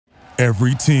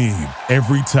Every team,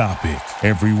 every topic,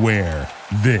 everywhere.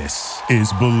 This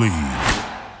is Believe.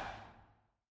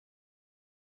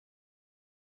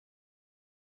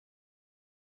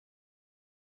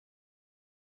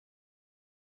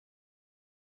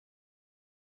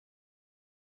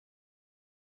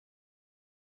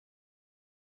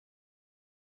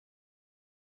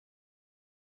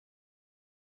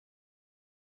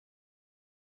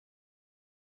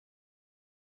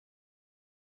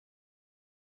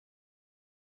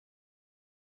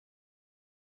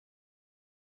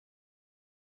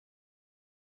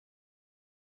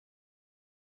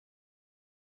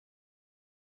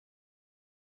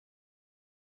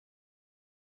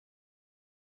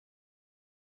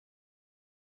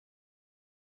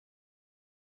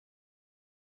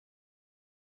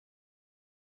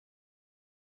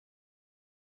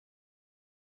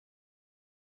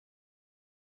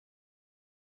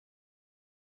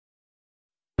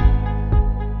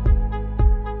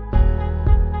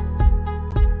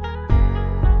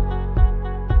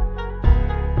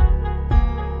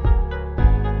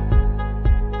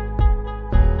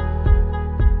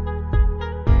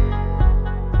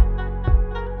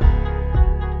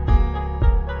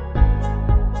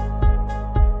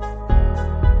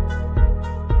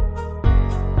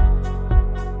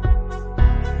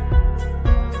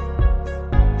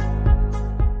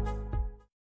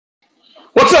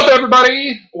 What's up,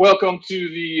 everybody? Welcome to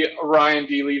the Ryan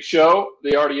D. Leaf Show,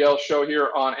 the RDL show here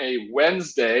on a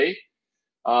Wednesday.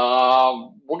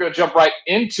 We're going to jump right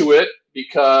into it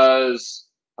because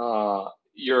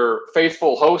your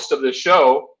faithful host of this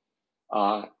show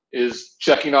is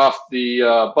checking off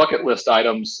the bucket list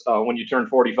items when you turn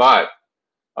 45.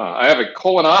 I have a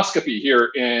colonoscopy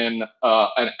here in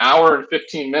an hour and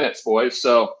 15 minutes, boys.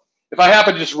 So if I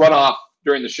happen to just run off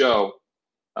during the show,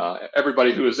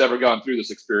 everybody who has ever gone through this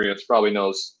experience probably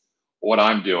knows what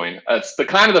I'm doing. It's the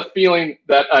kind of the feeling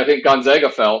that I think Gonzaga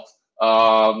felt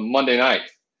Monday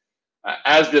night,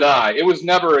 as did I. It was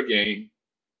never a game.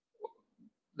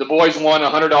 The boys won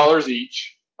 $100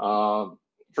 each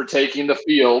for taking the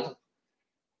field.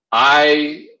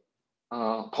 I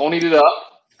ponied it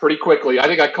up pretty quickly. I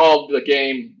think I called the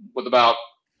game with about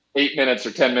 8 minutes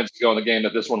or 10 minutes to go in the game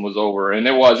that this one was over, and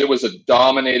it was a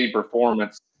dominating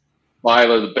performance by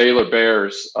the Baylor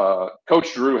Bears.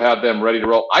 Coach Drew had them ready to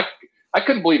roll. I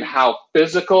couldn't believe how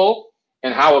physical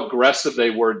and how aggressive they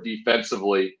were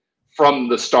defensively from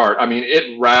the start. I mean,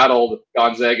 it rattled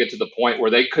Gonzaga to the point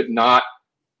where they could not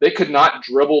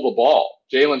dribble the ball.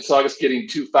 Jalen Suggs getting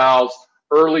 2 fouls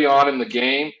early on in the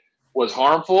game was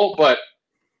harmful, but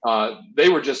they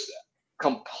were just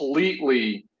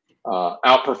completely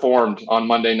outperformed on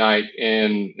Monday night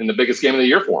in the biggest game of the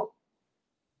year for them.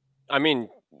 I mean,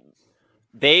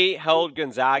 they held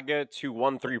Gonzaga to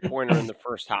 1 3-pointer in the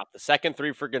first half. The second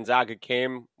three for Gonzaga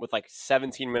came with like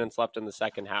 17 minutes left in the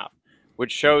second half,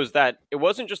 which shows that it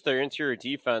wasn't just their interior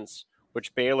defense,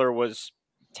 which Baylor was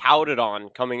touted on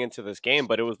coming into this game,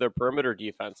 but it was their perimeter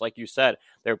defense. Like you said,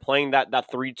 they're playing that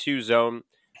 3-2 zone,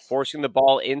 forcing the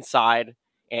ball inside,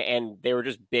 and they were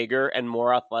just bigger and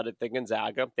more athletic than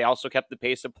Gonzaga. They also kept the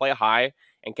pace of play high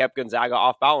and kept Gonzaga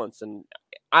off balance. And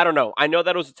I don't know. I know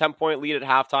that it was a 10-point lead at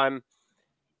halftime.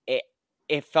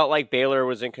 It felt like Baylor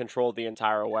was in control the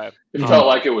entire way. It felt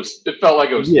like it was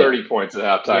 30 points at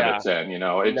halftime at 10. You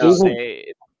know,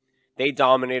 they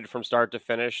dominated from start to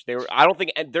finish. I don't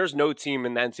think there's no team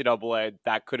in the NCAA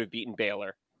that could have beaten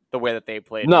Baylor the way that they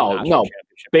played. No.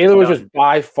 Baylor was just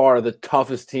by far the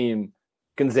toughest team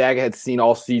Gonzaga had seen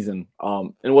all season.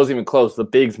 And it wasn't even close. The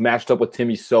bigs matched up with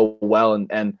Timmy so well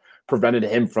and prevented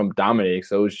him from dominating.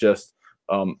 So it was just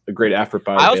a great effort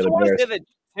by the Baylor Bears. I also want to say that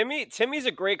Timmy's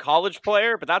a great college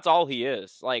player, but that's all he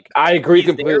is. Like, I agree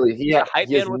completely. He's a hype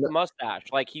man with a mustache.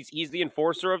 Like, he's the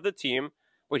enforcer of the team,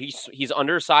 but he's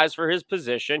undersized for his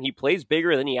position. He plays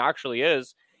bigger than he actually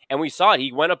is, and we saw it.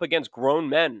 He went up against grown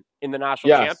men in the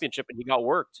national championship, and he got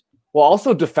worked. Well,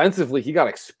 also defensively, he got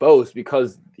exposed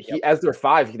because as their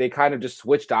 5, they kind of just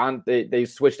switched on. They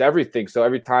switched everything. So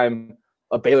every time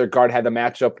a Baylor guard had the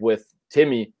matchup with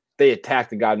Timmy, they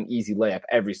attacked and got an easy layup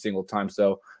every single time.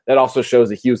 So that also shows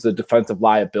that he was the defensive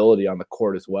liability on the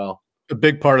court as well. A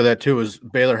big part of that, too, is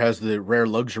Baylor has the rare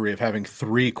luxury of having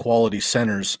 3 quality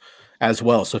centers as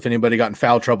well. So if anybody got in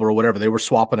foul trouble or whatever, they were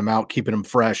swapping them out, keeping them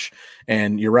fresh.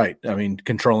 And you're right. I mean,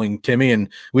 controlling Timmy. And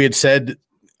we had said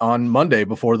on Monday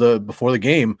before the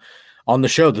game on the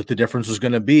show that the difference was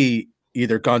going to be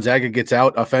either Gonzaga gets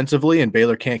out offensively and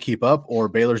Baylor can't keep up, or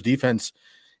Baylor's defense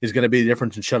is going to be the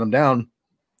difference and shut them down.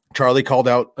 Charlie called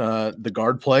out the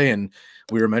guard play, and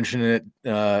we were mentioning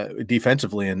it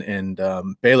defensively, and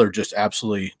Baylor just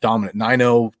absolutely dominant.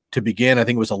 9-0 to begin. I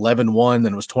think it was 11-1,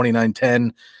 then it was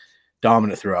 29-10,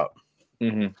 dominant throughout.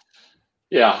 Mm-hmm.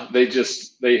 Yeah,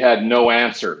 they had no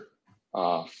answer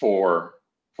for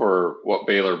what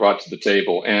Baylor brought to the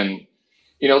table. And,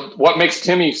 what makes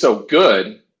Timmy so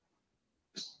good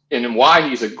and why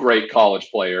he's a great college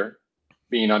player,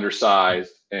 being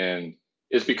undersized, and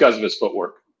is because of his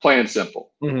footwork, plain and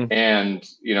simple. Mm-hmm. And,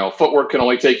 footwork can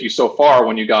only take you so far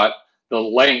when you got the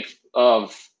length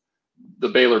of the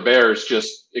Baylor Bears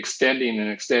just extending and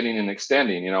extending and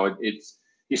extending.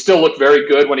 He still looked very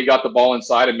good when he got the ball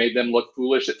inside and made them look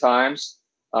foolish at times.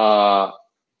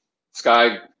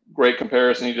 Sky, great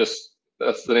comparison.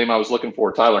 That's the name I was looking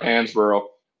for, Tyler Hansborough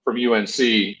from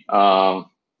UNC.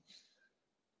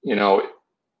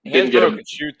 Hansborough could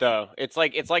shoot though. It's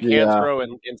like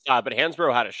Hansborough inside, but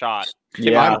Hansborough had a shot.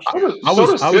 Yeah,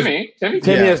 so does Timmy. Timmy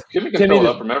can fill it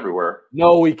up from everywhere.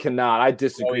 No, he cannot. I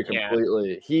disagree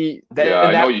completely.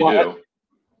 I know you do.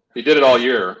 He did it all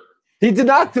year. He did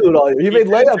not do it all year. He made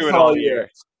layups all year.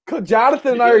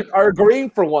 Jonathan and I are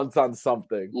agreeing for once on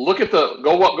something. Look at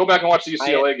go back and watch the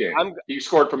UCLA game. He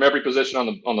scored from every position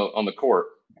on the court.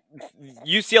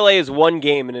 UCLA is one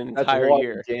game in an entire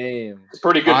year. Game. It's a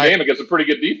pretty good game against a pretty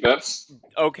good defense.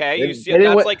 Okay,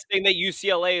 that's like saying that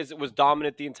UCLA was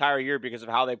dominant the entire year because of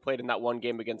how they played in that one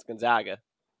game against Gonzaga.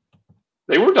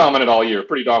 They were dominant all year,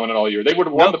 pretty dominant all year. They would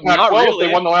have won the Pac-12 if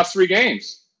they won the last 3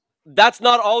 games. That's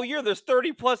not all year. There's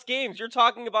 30-plus games. You're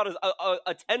talking about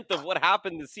a tenth of what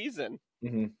happened this season.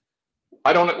 Mm-hmm.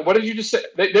 I don't know. What did you just say?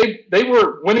 They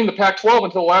were winning the Pac-12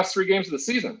 until the last 3 games of the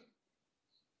season.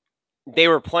 They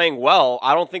were playing well.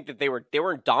 I don't think that they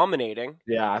weren't dominating.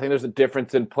 Yeah, I think there's a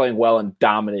difference in playing well and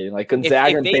dominating. Like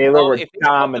Gonzaga and Baylor were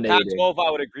dominating. If they won the Pac-12,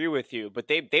 I would agree with you, but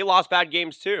they lost bad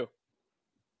games too.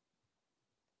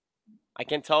 I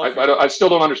can tell. I still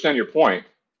don't understand your point.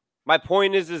 My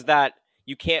point is that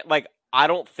you can't, I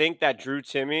don't think that Drew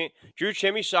Timme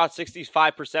shot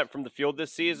 65% from the field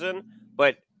this season,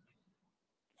 but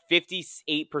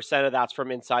 58% of that's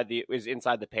from inside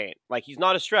the paint. Like, he's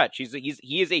not a stretch.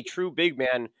 He is a true big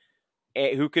man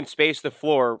who can space the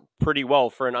floor pretty well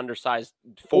for an undersized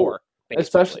 4. Basically.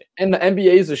 Especially, and the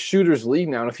NBA is a shooter's league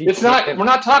now. And we're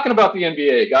not talking about the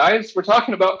NBA, guys. We're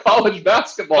talking about college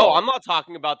basketball. No, I'm not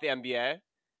talking about the NBA.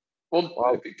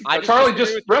 Well, Charlie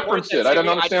just referenced it. I don't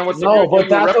understand what you're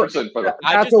referencing.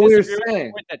 That's what we were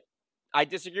saying. I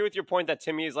disagree with your point that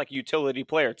Timmy is like a utility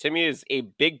player. Timmy is a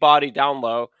big body down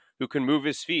low who can move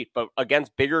his feet, but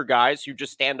against bigger guys who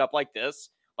just stand up like this,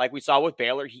 like we saw with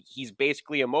Baylor, he's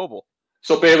basically immobile.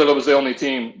 So Baylor was the only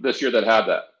team this year that had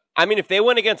that. I mean, if they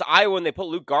went against Iowa and they put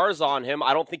Luke Garza on him,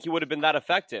 I don't think he would have been that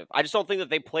effective. I just don't think that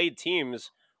they played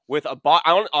teams with a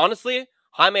honestly,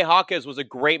 Jaime Jaquez was a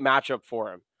great matchup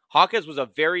for him. Jaquez was a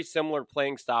very similar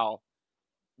playing style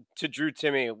to Drew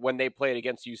Timme when they played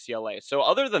against UCLA. So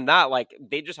other than that,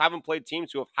 they just haven't played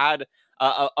teams who have had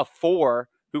a 4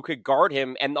 who could guard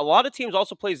him. And a lot of teams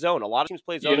also play zone. A lot of teams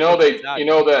play zone.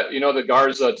 The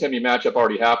Garza Timme matchup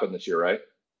already happened this year, right?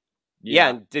 Yeah,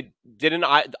 and didn't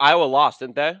Iowa lost,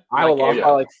 didn't they? Iowa lost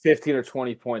by 15 or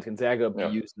 20 points. Gonzaga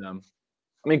abused them.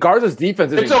 I mean, Garza's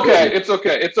defense is okay. It's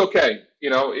okay.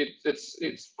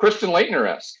 It's Christian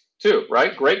Laettner-esque too,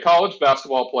 right? Great college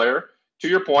basketball player. To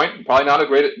your point, probably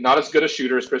not as good a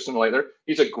shooter as Christian Laettner.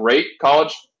 He's a great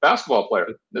college basketball player.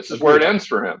 This is where it ends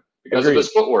for him because of his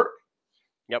footwork.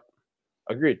 Yep.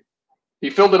 Agreed. He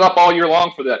filled it up all year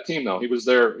long for that team, though. He was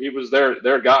their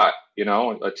guy.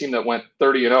 A team that went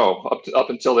 30-0 up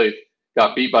until they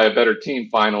got beat by a better team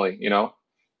finally.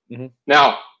 Mm-hmm.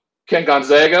 Now, can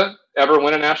Gonzaga ever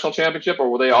win a national championship,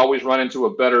 or will they always run into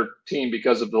a better team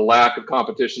because of the lack of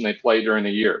competition they play during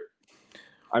the year?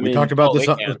 We talked about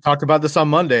this on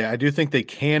Monday. I do think they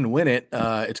can win it.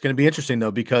 It's going to be interesting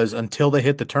though, because until they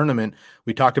hit the tournament,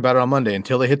 we talked about it on Monday.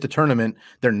 Until they hit the tournament,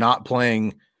 they're not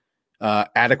playing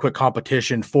adequate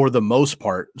competition for the most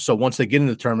part. So once they get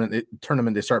into the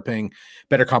tournament, they start playing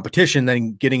better competition.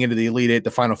 Then getting into the Elite Eight, the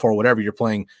Final Four, whatever, you're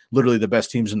playing literally the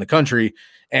best teams in the country.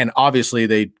 And obviously,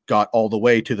 they got all the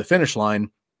way to the finish line.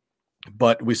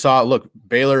 But we saw, look,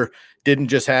 Baylor didn't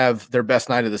just have their best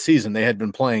night of the season. They had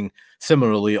been playing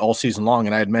similarly all season long.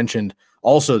 And I had mentioned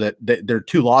also that their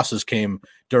 2 losses came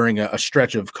during a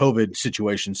stretch of COVID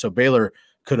situation. So Baylor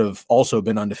could have also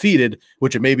been undefeated,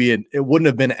 which it wouldn't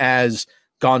have been as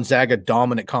Gonzaga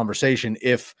dominant conversation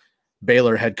if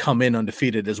Baylor had come in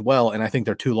undefeated as well. And I think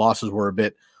their 2 losses were a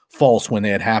bit false when they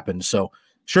had happened. So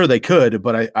sure they could,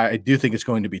 but I do think it's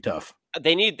going to be tough. What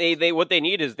they need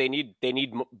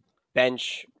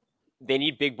bench. They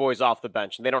need big boys off the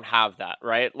bench, and they don't have that,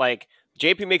 right? Like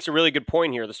JP makes a really good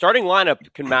point here. The starting lineup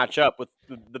can match up with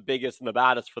the biggest and the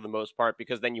baddest for the most part,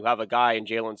 because then you have a guy in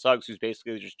Jalen Suggs who's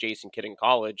basically just Jason Kidd in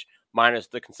college, minus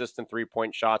the consistent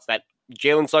 3-point shots. That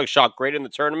Jalen Suggs shot great in the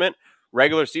tournament.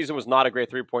 Regular season was not a great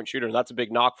 3-point shooter, and that's a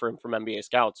big knock for him from NBA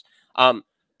scouts.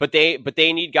 But they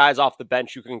need guys off the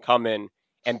bench who can come in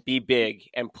and be big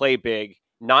and play big,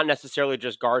 not necessarily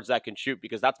just guards that can shoot,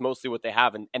 because that's mostly what they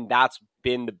have. And that's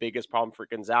been the biggest problem for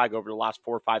Gonzaga over the last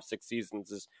 4, 5, 6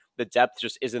 seasons, is the depth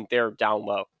just isn't there down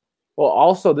low. Well,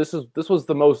 also, this was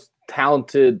the most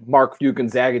talented Mark Few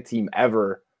Gonzaga team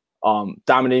ever,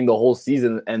 dominating the whole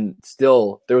season, and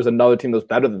still there was another team that was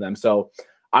better than them. So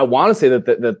I want to say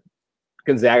that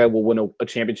Gonzaga will win a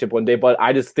championship one day, but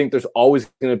I just think there's always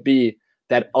going to be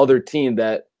that other team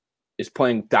that is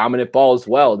playing dominant ball as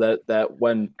well, that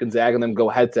when Gonzaga and them go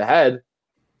head to head,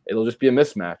 it'll just be a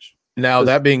mismatch. Now,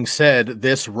 that being said,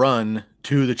 this run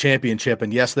to the championship,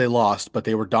 and yes, they lost, but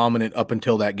they were dominant up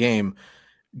until that game,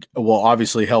 will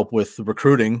obviously help with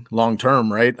recruiting long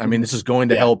term, right? I mean, this is going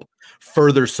to help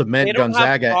further cement they don't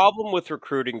Gonzaga. Have a problem with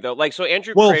recruiting though, like so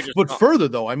Andrew. Further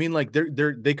though, I mean, like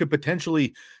they could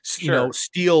potentially, steal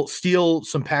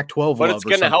some Pac-12. But it's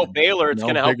going to help Baylor. It's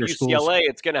going to help UCLA. Schools.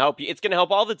 It's going to help you. It's going to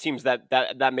help all the teams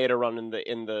that made a run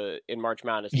in March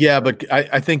Madness. Yeah, but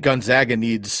I think Gonzaga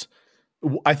needs.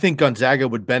 I think Gonzaga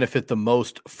would benefit the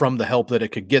most from the help that it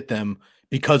could get them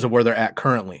because of where they're at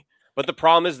currently. But the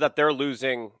problem is that they're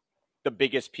losing the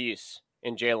biggest piece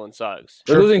in Jalen Suggs.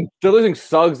 They're losing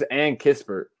Suggs and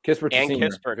Kispert.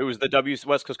 Kispert, who was the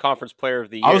West Coast Conference Player of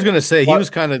the Year. I was going to say he was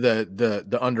kind of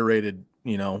the underrated,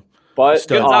 But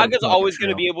Gonzaga's always going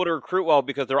to be able to recruit well,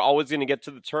 because they're always going to get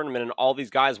to the tournament, and all these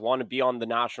guys want to be on the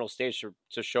national stage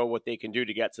to show what they can do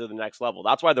to get to the next level.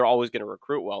 That's why they're always going to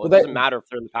recruit well. It doesn't matter if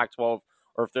they're in the Pac-12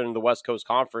 or if they're in the West Coast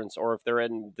Conference or if they're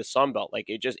in the Sun Belt. Like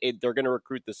they're going to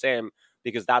recruit the same,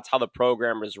 because that's how the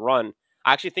program is run.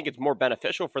 I actually think it's more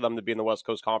beneficial for them to be in the West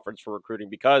Coast Conference for recruiting,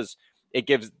 because it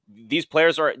gives these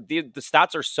players the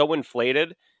stats are so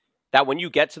inflated that when you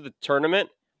get to the tournament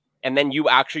and then you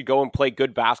actually go and play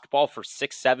good basketball for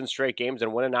 6, 7 straight games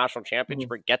and win a national championship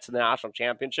or get to the national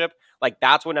championship, like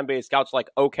that's when NBA scouts are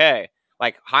like, okay,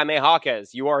 like Jaime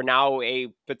Jaquez, you are now a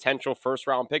potential first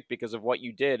round pick because of what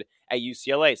you did at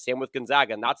UCLA. Same with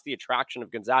Gonzaga. And that's the attraction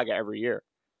of Gonzaga every year.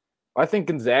 I think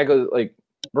Gonzaga, like,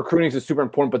 recruiting is super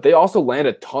important, but they also land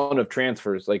a ton of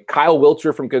transfers. Like Kyle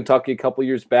Wiltshire from Kentucky a couple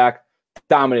years back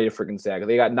dominated for Gonzaga.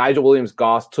 They got Nigel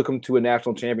Williams-Goss, took them to a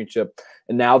national championship,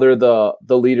 and now they're the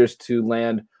leaders to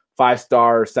land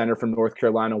 5-star center from North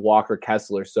Carolina, Walker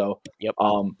Kessler. So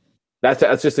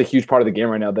that's just a huge part of the game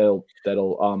right now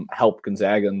that'll help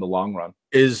Gonzaga in the long run.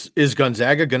 Is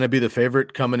Gonzaga going to be the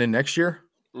favorite coming in next year?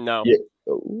 No. Yeah.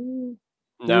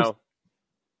 No.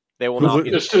 They will not be.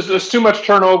 There's too much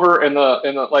turnover in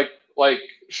the like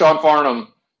Sean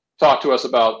Farnham talked to us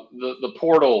about. The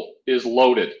portal is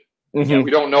loaded. Mm-hmm.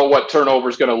 We don't know what turnover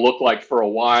is going to look like for a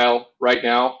while right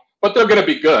now, but they're going to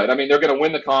be good. I mean, they're going to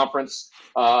win the conference.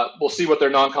 We'll see what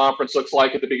their non-conference looks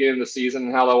like at the beginning of the season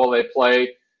and how well they play.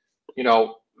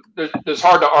 There's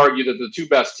hard to argue that the two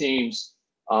best teams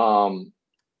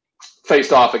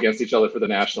faced off against each other for the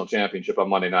national championship on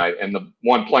Monday night, and the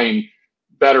one playing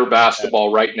better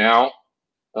basketball right now,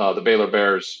 the Baylor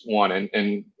Bears won,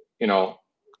 and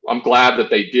I'm glad that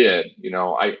they did.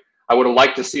 I would have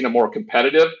liked to see them more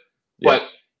competitive, but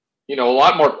a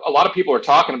lot of people are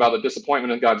talking about the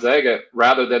disappointment in Gonzaga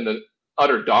rather than the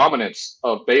utter dominance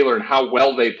of Baylor and how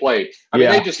well they played. I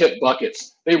mean, they just hit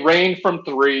buckets. They rained from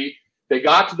three. They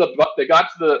got to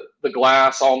the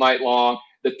glass all night long.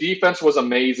 The defense was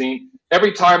amazing.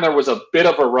 Every time there was a bit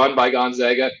of a run by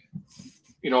Gonzaga,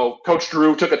 Coach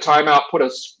Drew took a timeout, put a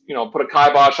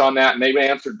kibosh on that, and they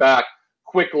answered back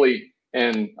quickly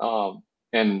and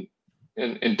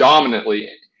dominantly.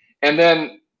 And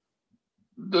then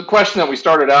the question that we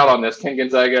started out on this: can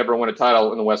Gonzaga ever win a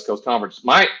title in the West Coast Conference?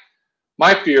 My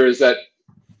fear is that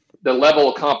the level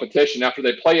of competition after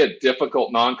they play a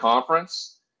difficult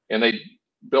non-conference and they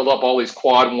build up all these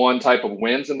quad one type of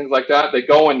wins and things like that, they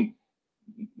go and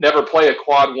never play a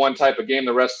quad one type of game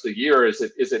the rest of the year. Is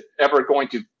it ever going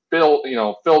to fill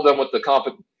them with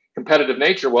the competitive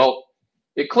nature? Well,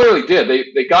 it clearly did.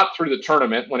 They got through the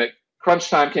tournament. When crunch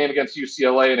time came against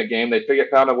UCLA in a game, they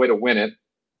found a way to win it.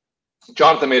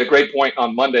 Jonathan made a great point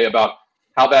on Monday about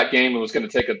how that game was going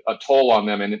to take a toll on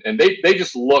them, and they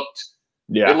just looked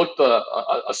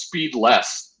a speed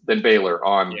less than Baylor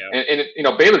on. Yeah.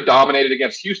 And Baylor dominated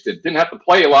against Houston. Didn't have to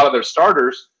play a lot of their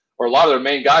starters or a lot of their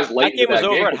main guys late. That game was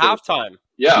over at halftime.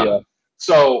 Yeah.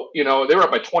 So they were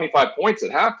up by 25 points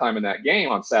at halftime in that game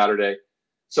on Saturday.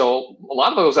 So a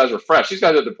lot of those guys were fresh. These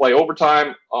guys had to play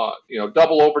overtime,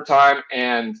 double overtime,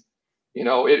 and they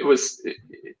were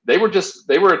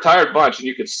a tired bunch, and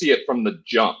you could see it from the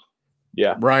jump.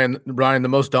 Yeah, Brian, the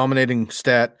most dominating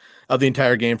stat of the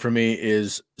entire game for me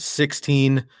is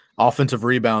 16 offensive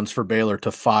rebounds for Baylor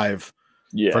to 5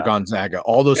 for Gonzaga.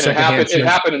 All those it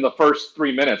happened in the first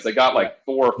 3 minutes. They got like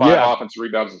 4 or 5 offensive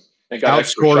rebounds. They got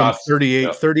extra shots.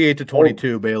 38 to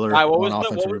 22. Baylor. What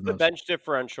was the bench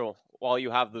differential while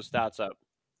you have those stats up?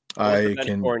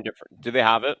 Do they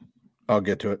have it? I'll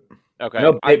get to it. Okay.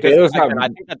 No, I think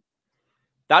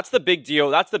that's the big deal.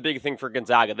 That's the big thing for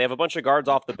Gonzaga. They have a bunch of guards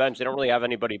off the bench. They don't really have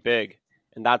anybody big,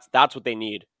 and that's what they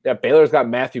need. Yeah, Baylor's got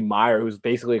Matthew Meyer, who's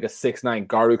basically like a 6'9"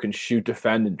 guard who can shoot,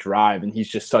 defend, and drive, and he's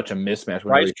just such a mismatch.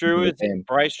 Bryce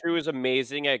Drew is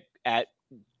amazing at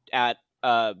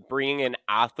bringing in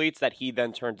athletes that he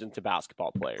then turns into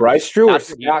basketball players. Bryce Drew or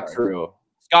Scott Drew?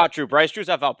 Scott Drew. Bryce Drew's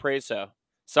at Valparaiso.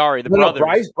 Sorry,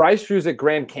 brothers. Bryce Drew's at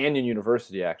Grand Canyon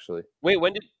University, actually. Wait,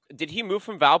 when did he move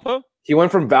from Valpo? He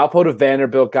went from Valpo to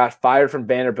Vanderbilt, got fired from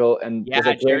Vanderbilt, and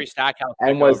Jerry Stackhouse.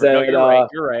 And was at was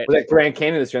at Grand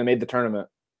Canyon this year and made the tournament.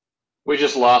 We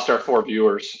just lost our 4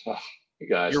 viewers. Oh, you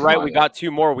guys. You're right. We got 2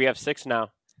 more. We have 6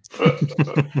 now. All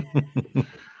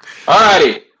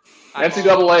righty.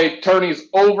 NCAA tourney's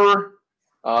over.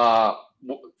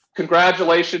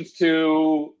 Congratulations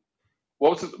to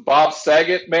Bob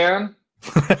Saget, man.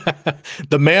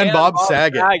 The man Bob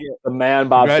Saget. The man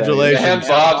Bob Saget. Congratulations. And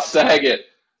Bob Saget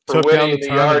for winning the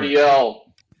RDL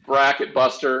bracket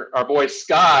buster. Our boy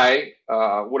Sky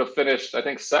would have finished, I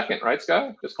think, second, right,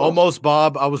 Sky? Almost,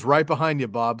 Bob. I was right behind you,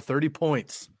 Bob. 30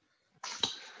 points.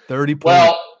 30 points.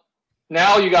 Well,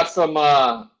 now you got some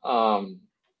now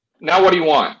what do you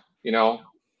want?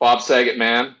 Bob Saget,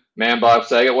 man Bob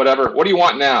Saget, whatever. What do you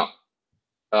want now?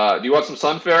 Do you want some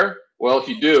Sunfair? Well, if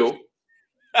you do,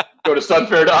 go to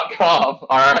sunfair.com,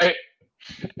 all right,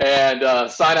 and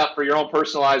sign up for your own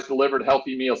personalized delivered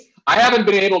healthy meals. I haven't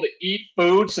been able to eat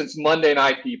food since Monday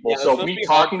night, people. So me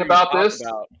talking about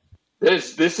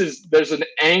there's an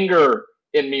anger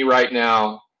in me right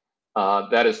now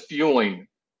that is fueling.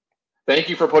 Thank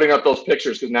you for putting up those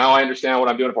pictures, because now I understand what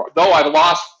I'm doing for. Though I've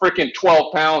lost freaking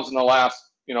 12 pounds in the last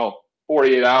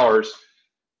 48 hours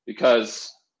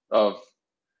because of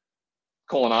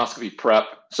colonoscopy prep.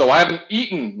 So I haven't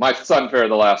eaten my Sunfair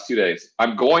the last 2 days.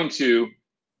 I'm going to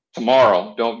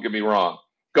tomorrow. Don't get me wrong.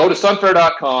 Go to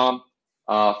sunfair.com,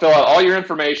 fill out all your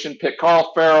information, pick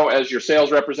Carl Farrow as your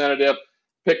sales representative,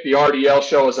 pick the RDL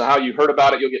show as to how you heard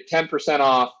about it. You'll get 10%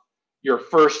 off your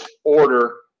first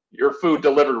order, your food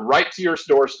delivered right to your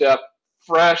doorstep,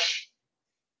 fresh,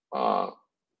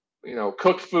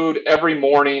 cooked food every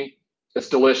morning. It's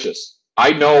delicious.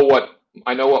 I know what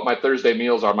my Thursday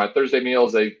meals are. My Thursday meal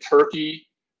is a turkey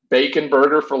bacon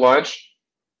burger for lunch,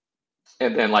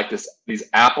 and then like these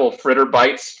apple fritter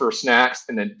bites for snacks,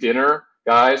 and then dinner,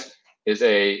 guys, is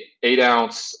a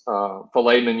 8-ounce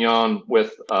filet mignon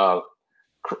with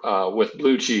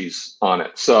blue cheese on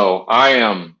it. So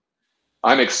I'm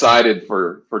excited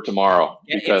for tomorrow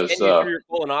because for your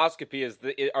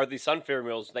colonoscopy are the Sunfair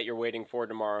meals that you're waiting for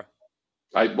tomorrow.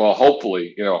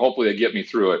 Hopefully they get me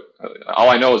through it. All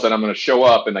I know is that I'm going to show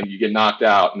up, and then you get knocked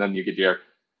out, and then you get you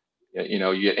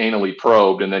get anally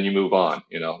probed, and then you move on.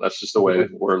 That's just the way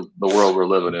the world we're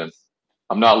living in.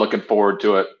 I'm not looking forward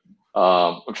to it.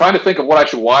 I'm trying to think of what I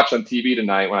should watch on TV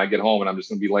tonight when I get home, and I'm just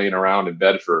going to be laying around in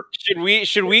bed for.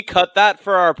 Should we cut that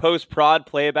for our post-prod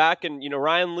playback? And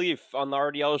Ryan Leaf on the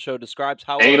RDL show describes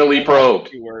how anally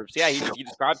probed. Yeah, he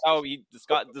describes how he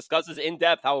discusses in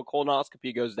depth how a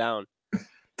colonoscopy goes down.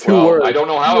 I don't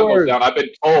know how it goes down. I've been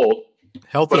told.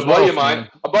 But a buddy of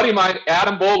mine,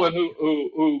 Adam Baldwin,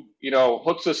 who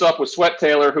hooks us up with Sweat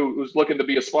Taylor, who's looking to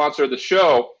be a sponsor of the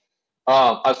show.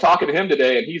 I was talking to him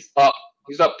today, and he's up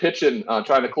pitching,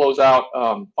 trying to close out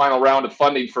final round of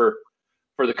funding for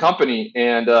the company.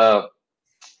 And I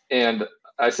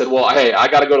said, well, hey, I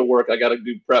got to go to work. I got to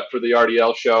do prep for the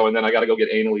RDL show, and then I got to go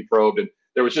get anally probed. And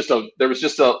there was just a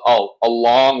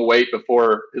long wait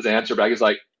before his answer back. He's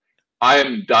like, I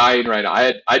am dying right now.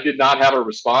 I did not have a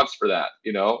response for that,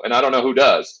 and I don't know who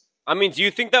does. I mean, do you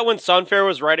think that when Sunfair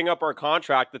was writing up our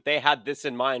contract that they had this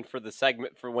in mind for the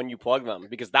segment for when you plug them?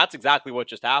 Because that's exactly what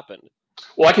just happened.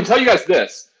 Well, I can tell you guys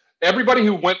this. Everybody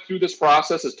who went through this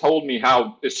process has told me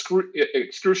how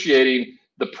excruciating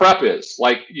the prep is.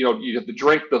 Like, you have to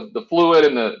drink the fluid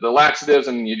and the laxatives,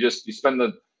 and you spend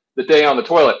the day on the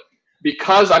toilet.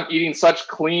 Because I'm eating such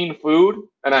clean food,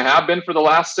 and I have been for the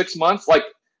last 6 months, like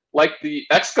the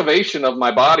excavation of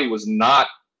my body was not,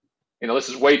 this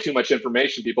is way too much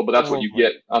information, people, but that's what you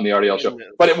get on the RDL show.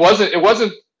 But it wasn't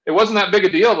that big a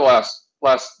deal the last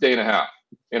last day and a half.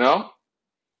 You know,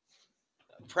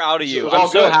 proud of you. I'm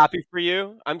so happy for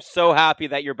you. I'm so happy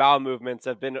that your bowel movements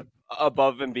have been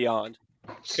above and beyond.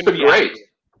 It's been great.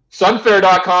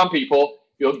 Sunfair.com, people.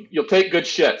 You'll take good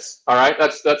shits. All right,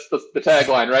 that's the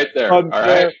tagline right there. All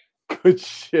right, good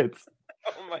shits.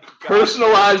 Oh my God.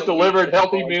 Personalized, delivered,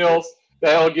 healthy meals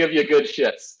that'll give you good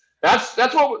shits. That's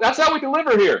how we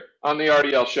deliver here on the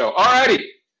RDL show. All righty.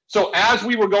 So as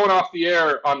we were going off the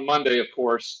air on Monday, of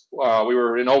course, we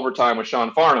were in overtime with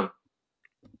Sean Farnham.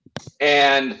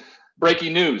 And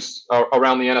breaking news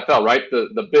around the NFL, right?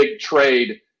 The big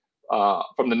trade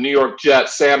from the New York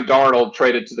Jets, Sam Darnold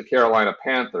traded to the Carolina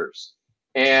Panthers.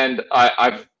 And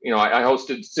I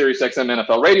hosted SiriusXM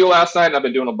NFL Radio last night, and I've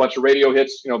been doing a bunch of radio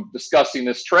hits, discussing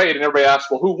this trade. And everybody asks,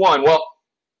 well, who won? Well,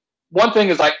 one thing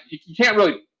is you can't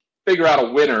really figure out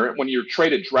a winner when you're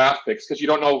traded draft picks because you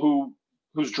don't know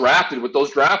who's drafted with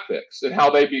those draft picks and how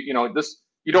they be. You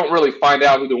don't really find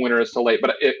out who the winner is till late.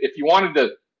 But if you wanted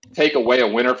to take away a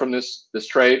winner from this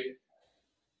trade,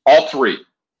 all three: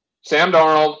 Sam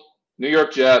Darnold, New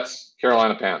York Jets,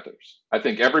 Carolina Panthers. I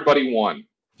think everybody won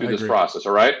through this process.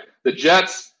 All right, the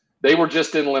Jets, they were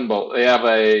just in limbo. They have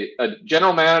a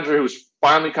general manager who's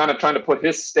finally kind of trying to put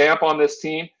his stamp on this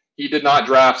team. He did not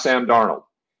draft Sam Darnold.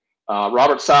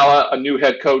 Robert Saleh, a new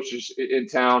head coach, is in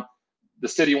town. The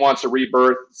city wants a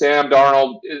rebirth. Sam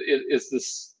Darnold is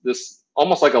this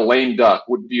almost like a lame duck.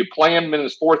 Do you play him in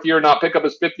his fourth year, not pick up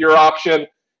his fifth-year option?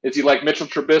 Is he like Mitchell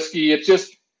Trubisky? It's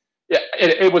just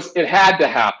it had to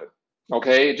happen.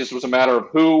 Okay, it just was a matter of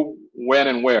who, when,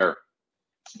 and where.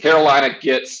 Carolina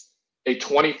gets a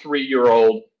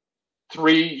 23-year-old,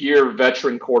 3-year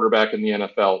veteran quarterback in the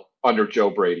NFL under Joe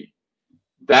Brady.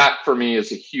 That for me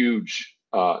is a huge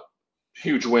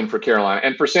win for Carolina.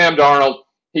 And for Sam Darnold,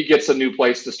 he gets a new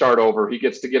place to start over. He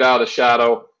gets to get out of the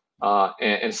shadow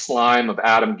and slime of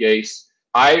Adam Gase.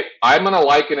 I'm going to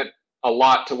liken it a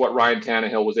lot to what Ryan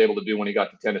Tannehill was able to do when he got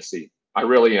to Tennessee. I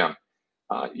really am.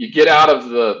 You get out of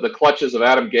the clutches of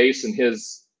Adam Gase and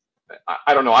his –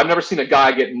 I don't know. I've never seen a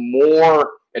guy get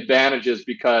more advantages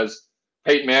because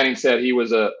Peyton Manning said he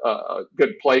was a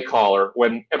good play caller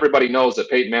when everybody knows that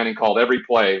Peyton Manning called every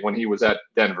play when he was at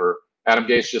Denver. Adam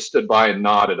Gase just stood by and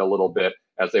nodded a little bit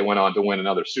as they went on to win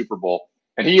another Super Bowl.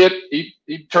 And he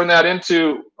turned that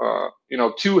into,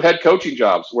 2 head coaching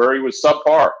jobs where he was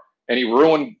subpar, and he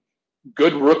ruined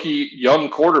good rookie young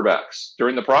quarterbacks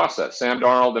during the process. Sam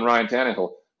Darnold and Ryan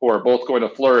Tannehill, who are both going to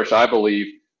flourish, I believe,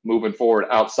 moving forward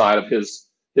outside of his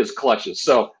clutches.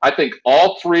 So I think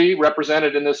all three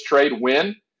represented in this trade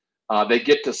win. They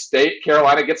get to stay.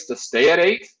 Carolina gets to stay at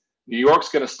 8. New York's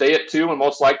going to stay at 2 and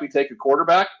most likely take a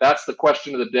quarterback. That's the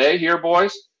question of the day here,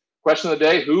 boys. Question of the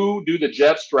day: who do the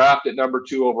Jets draft at number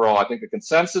 2 overall? I think the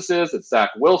consensus is it's Zach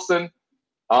Wilson.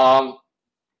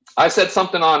 I said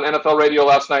something on NFL radio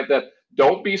last night that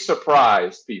don't be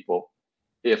surprised, people,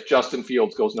 if Justin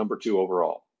Fields goes number 2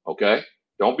 overall. Okay,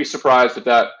 don't be surprised if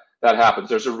that happens.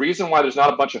 There's a reason why there's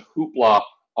not a bunch of hoopla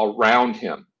around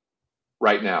him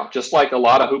right now. Just like a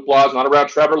lot of hoopla is not around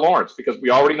Trevor Lawrence, because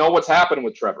we already know what's happened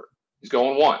with Trevor. He's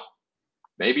going 1.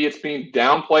 Maybe it's being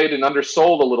downplayed and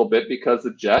undersold a little bit because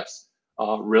the Jets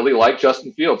really like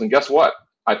Justin Fields. And guess what?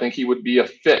 I think he would be a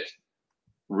fit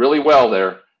really well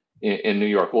there in New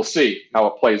York. We'll see how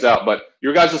it plays out. But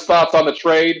your guys' thoughts on the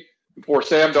trade for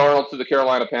Sam Darnold to the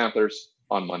Carolina Panthers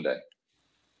on Monday?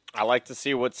 I like to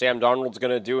see what Sam Darnold's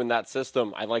going to do in that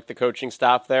system. I like the coaching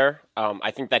staff there.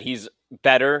 I think that he's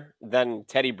better than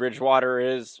Teddy Bridgewater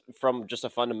is from just a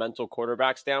fundamental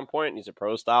quarterback standpoint. He's a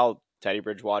pro style. Teddy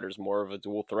Bridgewater is more of a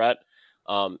dual threat.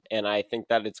 And I think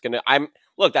that it's going to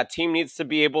 – look, that team needs to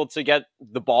be able to get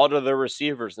the ball to their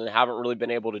receivers, and they haven't really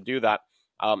been able to do that.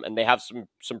 And they have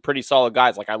some pretty solid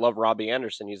guys. Like, I love Robbie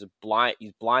Anderson. He's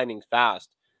blinding fast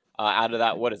out of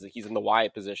that. What is it? He's in the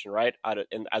Wyatt position, right?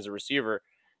 As a receiver.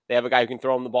 They have a guy who can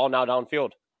throw him the ball now downfield.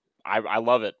 I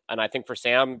love it. And I think for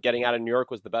Sam, getting out of New York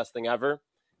was the best thing ever.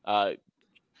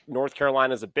 North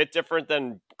Carolina is a bit different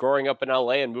than growing up in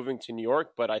LA and moving to New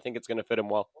York, but I think it's going to fit him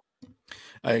well.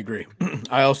 I agree.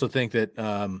 I also think that,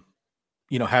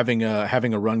 having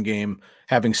a run game,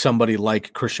 having somebody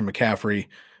like Christian McCaffrey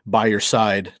by your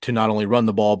side to not only run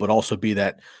the ball, but also be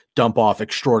that dump off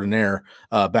extraordinaire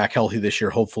back healthy this year,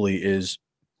 hopefully is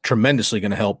tremendously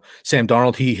going to help Sam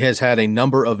Darnold. He has had a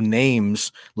number of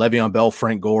names, Le'Veon Bell,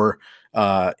 Frank Gore,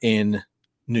 in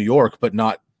New York, but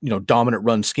not, dominant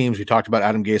run schemes. We talked about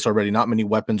Adam Gase already, not many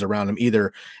weapons around him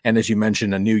either. And as you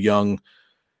mentioned, a new young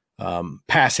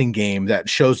passing game that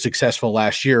showed successful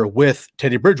last year with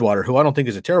Teddy Bridgewater, who I don't think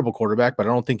is a terrible quarterback, but I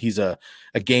don't think he's a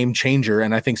game changer.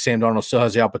 And I think Sam Darnold still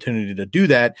has the opportunity to do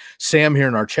that. Sam here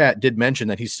in our chat did mention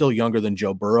that he's still younger than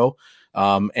Joe Burrow.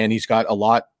 And he's got a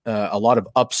lot of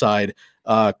upside.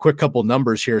 Quick couple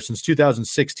numbers here. Since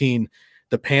 2016,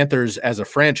 the Panthers as a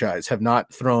franchise have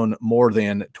not thrown more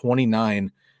than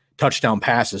 29 touchdown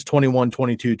passes, 21,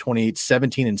 22, 28,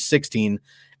 17, and 16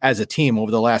 as a team over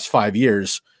the last 5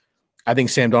 years. I think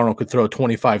Sam Darnold could throw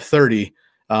 25, 30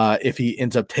 if he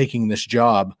ends up taking this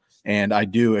job. And I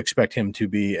do expect him to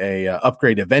be a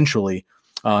upgrade eventually.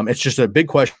 It's just a big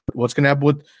question. What's going to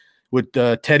happen with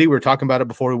Teddy? We were talking about it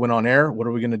before we went on air. What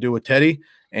are we going to do with Teddy?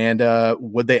 And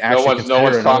would they actually? No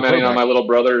one's commenting on my little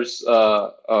brother's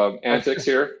antics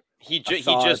here. He just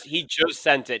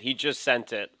sent it. He just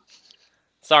sent it.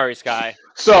 Sorry, Sky.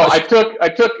 So I took.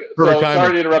 So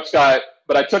sorry to interrupt, Sky,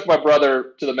 but I took my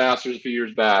brother to the Masters a few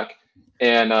years back,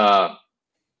 and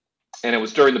it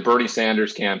was during the Bernie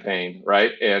Sanders campaign,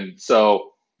 right? And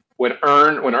so when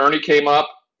Ernie came up,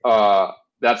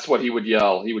 that's what he would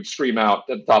yell. He would scream out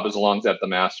at the top of his lungs at the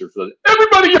Masters,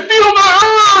 "Everybody, you feel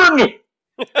my Ern!"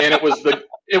 And it was the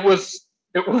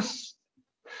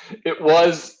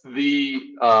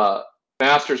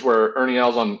Masters where Ernie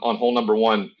Els on hole number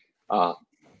 1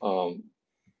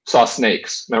 saw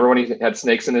snakes. Remember when he had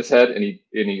snakes in his head and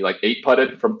he like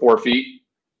 8-putted from 4 feet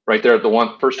right there at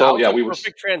the first hole? Yeah, we were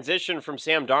perfect transition from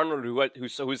Sam Darnold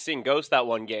who's seeing ghosts that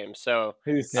one game. So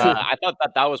I thought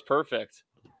that was perfect.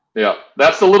 Yeah,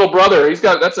 that's the little brother.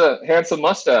 That's a handsome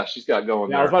mustache he's got going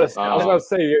there. I was about to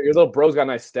say your little bro's got a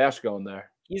nice stash going there.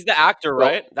 He's the actor,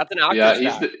 right? That's an actor.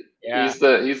 Yeah,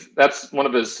 that's one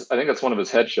of his. I think that's one of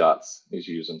his headshots he's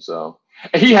using. So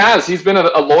he's been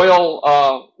a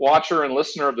loyal watcher and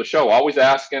listener of the show, always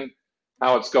asking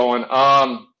how it's going.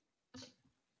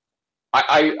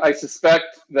 I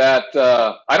suspect that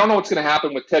I don't know what's going to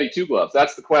happen with Teddy Two Gloves.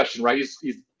 That's the question, right?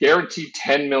 He's guaranteed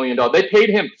 $10 million. They paid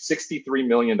him $63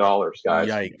 million, guys.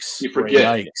 Yikes! You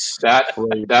forget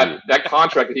that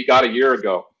contract that he got a year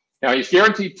ago. Now he's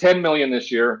guaranteed $10 million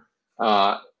this year.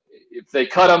 If they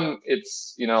cut him,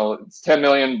 it's $10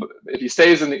 million. If he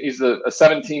stays he's a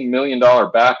 $17 million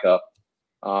backup.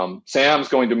 Sam's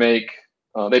going to make.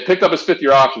 They picked up his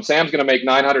 5th-year option. Sam's going to make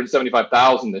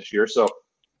 $975,000 this year. So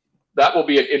that will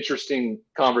be an interesting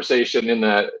conversation in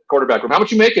the quarterback room. How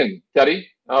much you making, Teddy?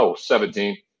 Oh,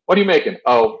 17. What are you making?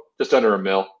 Oh, just under $1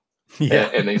 million. Yeah.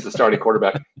 And he's the starting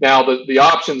quarterback. Now the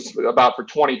options about for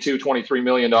 $22-23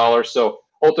 million. So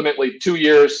ultimately 2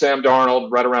 years, Sam Darnold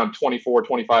right around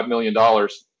 $24-25 million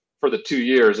for the 2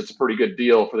 years. It's a pretty good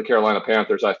deal for the Carolina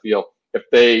Panthers, I feel, if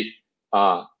they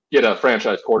get a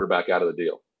franchise quarterback out of the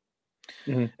deal.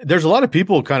 Mm-hmm. There's a lot of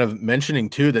people kind of mentioning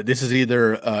too that this is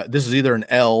either an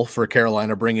L for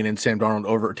Carolina bringing in Sam Darnold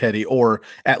over Teddy, or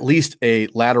at least a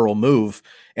lateral move.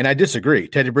 And I disagree.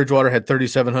 Teddy Bridgewater had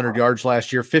 3,700 yards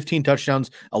last year, 15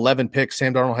 touchdowns, 11 picks.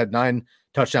 Sam Darnold had 9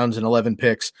 touchdowns and 11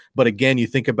 picks. But again, you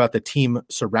think about the team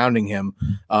surrounding him,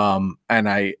 and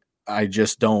I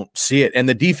just don't see it. And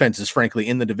the defense is frankly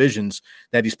in the divisions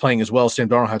that he's playing as well. Sam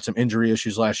Darnold had some injury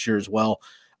issues last year as well.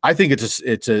 I think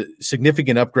it's a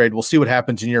significant upgrade. We'll see what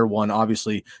happens in year one.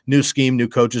 Obviously, new scheme, new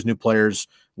coaches, new players,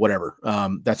 whatever.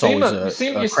 That's always a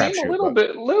seem a little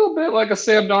bit like a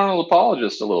Sam Darnold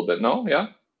apologist. A little bit, no? Yeah.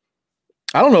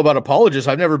 I don't know about apologist.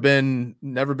 I've never been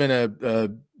a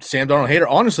Sam Darnold hater.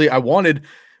 Honestly,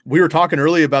 we were talking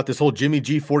earlier about this whole Jimmy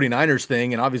G 49ers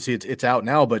thing, and obviously it's out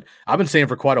now, but I've been saying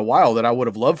for quite a while that I would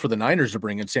have loved for the Niners to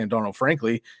bring in Sam Darnold.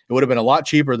 Frankly, it would have been a lot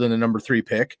cheaper than the number 3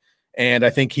 pick. And I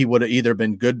think he would have either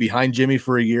been good behind Jimmy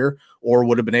for a year or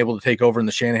would have been able to take over in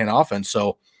the Shanahan offense.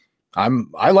 So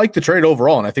I like the trade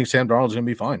overall, and I think Sam Darnold is going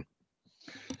to be fine.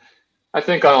 I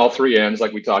think on all 3 ends,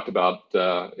 like we talked about,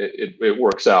 it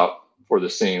works out for the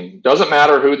team. Doesn't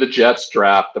matter who the Jets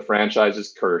draft, the franchise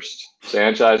is cursed.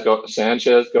 Sanchez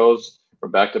goes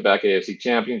from back-to-back AFC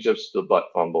championships to the butt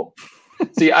fumble.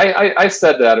 See, I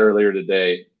said that earlier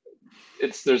today.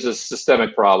 There's a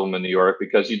systemic problem in New York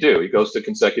because he goes to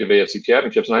consecutive AFC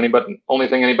championships, and only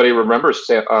thing anybody remembers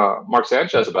Mark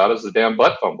Sanchez about is the damn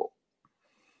butt fumble.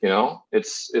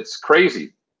 It's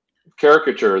crazy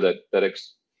caricature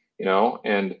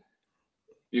and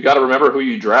you got to remember who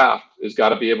you draft has got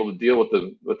to be able to deal with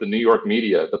the New York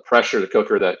media, the pressure, the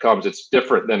cooker that comes. It's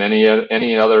different than any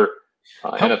other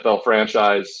NFL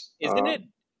franchise.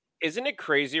 Isn't it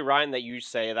crazy, Ryan, that you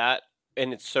say that,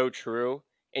 and it's so true?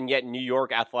 And yet New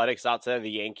York athletics outside of the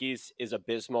Yankees is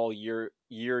abysmal year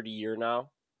to year now.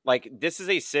 Like, this is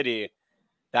a city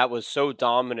that was so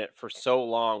dominant for so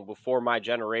long before my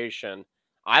generation.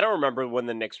 I don't remember when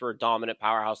the Knicks were a dominant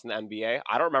powerhouse in the NBA.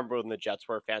 I don't remember when the Jets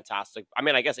were fantastic. I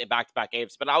mean, I guess back-to-back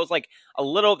apes, but I was like that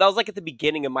was like at the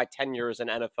beginning of my tenure as an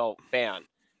NFL fan,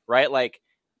 right? Like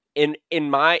in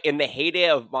the heyday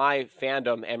of my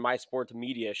fandom and my sports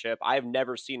mediaship, I've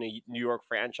never seen a New York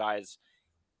franchise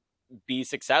be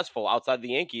successful outside the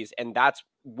Yankees, and that's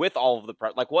with all of the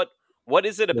like what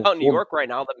is it about New York right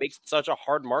now that makes it such a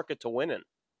hard market to win in?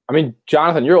 I mean,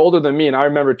 Jonathan, you're older than me, and I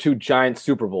remember 2 giant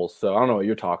Super Bowls, so I don't know what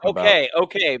you're talking about.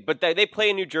 Okay, but they play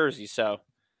in New Jersey, so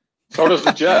does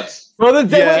the Jets. Well,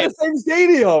 they're the same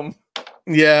stadium.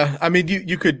 Yeah, I mean,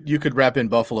 you could wrap in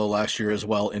Buffalo last year as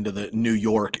well into the New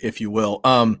York, if you will.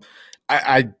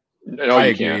 I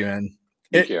agree, man.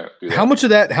 How much of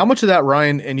that,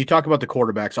 Ryan? And you talk about the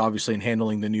quarterbacks, obviously, and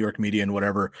handling the New York media and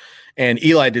whatever. And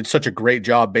Eli did such a great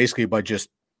job, basically, by just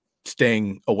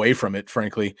staying away from it.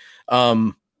 Frankly,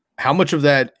 how much of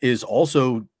that is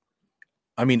also,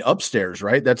 I mean, upstairs,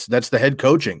 right? That's the head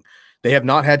coaching. They have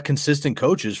not had consistent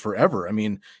coaches forever. I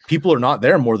mean, people are not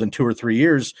there more than 2 or 3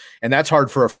 years, and that's hard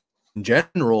for in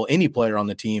general, any player on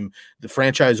the team, the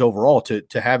franchise overall, to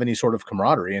have any sort of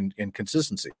camaraderie and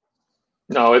consistency.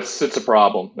 No, it's a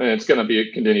problem, and it's going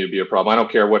to continue to be a problem. I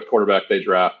don't care what quarterback they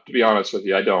draft. To be honest with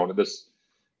you, I don't.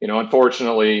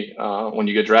 Unfortunately, when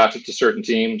you get drafted to certain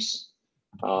teams,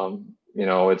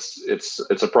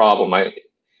 it's a problem. I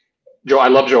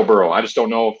love Joe Burrow. I just don't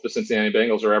know if the Cincinnati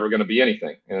Bengals are ever going to be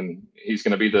anything, and he's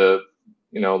going to be the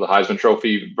Heisman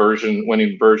Trophy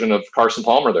winning version of Carson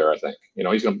Palmer there. I think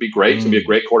he's going to be great. He's going to be a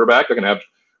great quarterback. They're going to have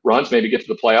runs, maybe get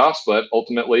to the playoffs, but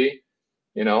ultimately,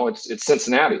 it's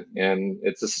Cincinnati, and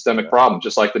it's a systemic problem,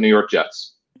 just like the New York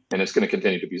Jets, and it's going to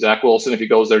continue to be. Zach Wilson, if he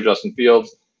goes there, Justin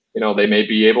Fields, they may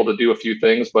be able to do a few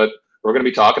things, but we're going to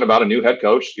be talking about a new head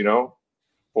coach,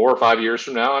 4 or 5 years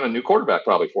from now, and a new quarterback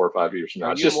probably 4 or 5 years from now.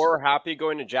 Are you more happy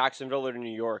going to Jacksonville or to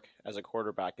New York as a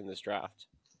quarterback in this draft?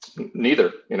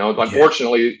 Neither.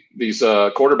 Unfortunately, these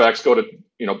quarterbacks go to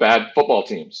bad football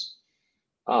teams.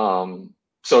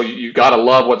 So you got to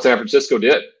love what San Francisco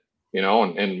did,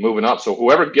 and moving up. So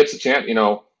whoever gets a chance,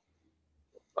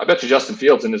 I bet you Justin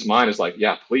Fields in his mind is like,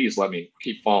 yeah, please let me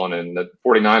keep falling. And the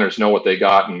 49ers know what they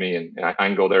got in me, and I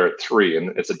can go there at 3, and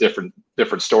it's a different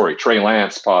story. Trey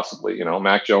Lance, possibly,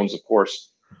 Mac Jones, of course.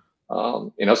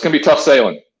 It's going to be tough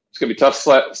sailing. It's going to be tough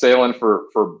sailing for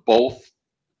both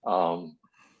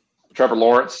Trevor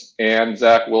Lawrence and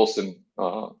Zach Wilson,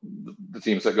 the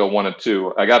teams that go 1 and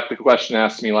 2. I got the question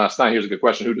asked to me last night. Here's a good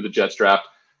question. Who do the Jets draft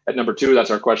at number 2? That's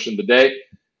our question of the day.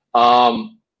 What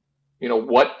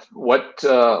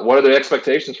are the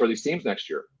expectations for these teams next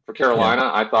year? For Carolina,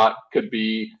 I thought could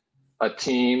be a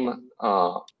team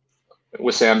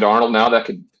with Sam Darnold now that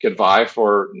could vie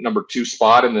for number 2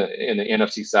 spot in the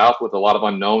NFC South, with a lot of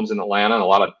unknowns in Atlanta and a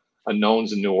lot of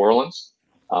unknowns in New Orleans.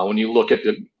 When you look at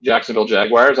the Jacksonville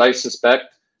Jaguars, I suspect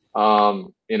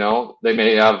they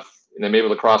may be able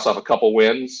to cross off a couple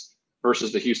wins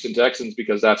versus the Houston Texans,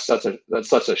 because that's such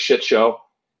a shit show.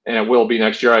 And it will be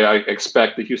next year. I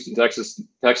expect the Houston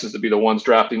Texans to be the ones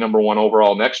drafting number 1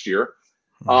 overall next year.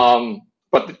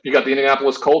 But you got the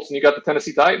Indianapolis Colts and you got the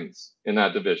Tennessee Titans in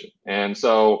that division. And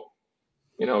so,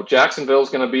 Jacksonville's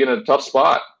going to be in a tough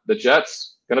spot. The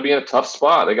Jets going to be in a tough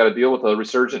spot. They got to deal with a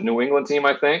resurgent New England team,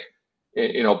 I think.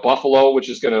 Buffalo, which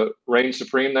is going to reign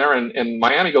supreme there. And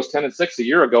Miami goes 10-6 a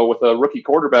year ago with a rookie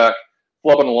quarterback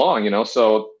flubbing along,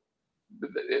 so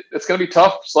it's going to be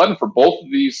tough sledding for both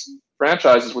of these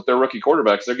franchises with their rookie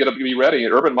quarterbacks. They're going to be ready.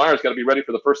 Urban Meyer's got to be ready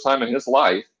for the first time in his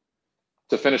life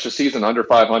to finish a season under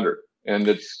 500, and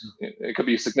it could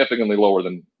be significantly lower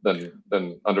than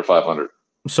under 500.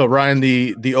 So Ryan,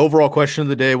 the overall question of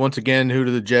the day, once again, who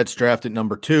do the Jets draft at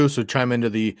number 2? So chime into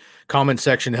the comment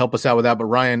section to help us out with that. But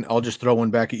Ryan, I'll just throw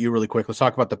one back at you really quick. Let's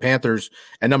talk about the Panthers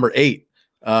at number 8.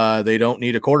 They don't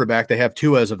need a quarterback. They have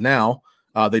 2 as of now.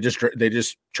 They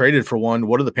just traded for one.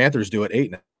 What do the Panthers do at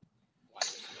 8 now?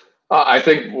 I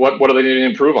think what do they need to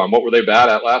improve on? What were they bad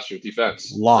at last year?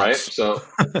 Defense. Lots.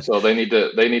 Right? So they need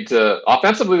to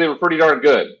offensively, they were pretty darn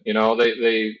good.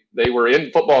 They were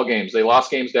in football games. They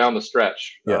lost games down the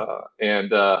stretch. Yeah.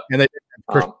 And they didn't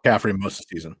have McCaffrey most of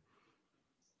the season.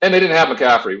 And they didn't have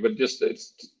McCaffrey, but just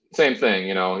it's same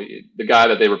thing. The guy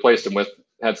that they replaced him with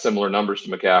had similar numbers to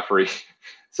McCaffrey.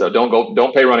 So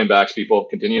don't pay running backs, people.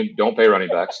 Don't pay running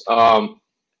backs.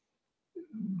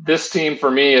 This team for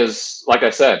me is, like I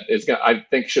said, I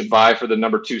think should vie for the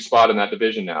number 2 spot in that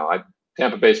division now.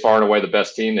 Tampa Bay's far and away the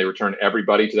best team. They return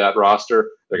everybody to that roster.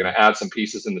 They're going to add some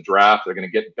pieces in the draft. They're going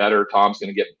to get better. Tom's going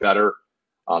to get better.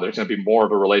 There's going to be more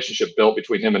of a relationship built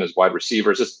between him and his wide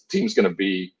receivers. This team's going to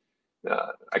be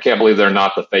I can't believe they're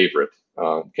not the favorite.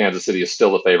 Kansas City is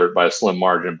still the favorite by a slim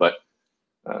margin, but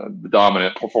the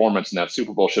dominant performance in that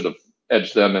Super Bowl should have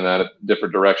edged them in that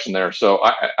different direction there. So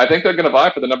I think they're going to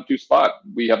vie for the number 2 spot.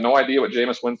 We have no idea what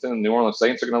Jameis Winston and the New Orleans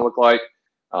Saints are going to look like.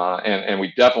 And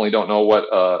we definitely don't know what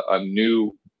a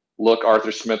new look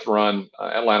Arthur Smith run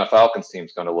Atlanta Falcons team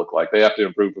is going to look like. They have to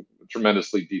improve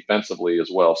tremendously defensively as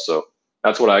well. So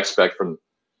that's what I expect from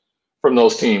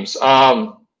those teams.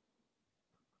 One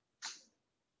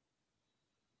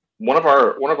of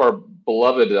our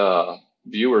beloved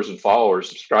viewers and followers,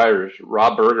 subscribers,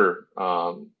 Rob Berger,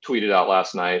 tweeted out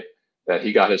last night that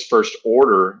he got his first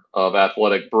order of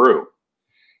Athletic Brew,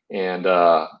 and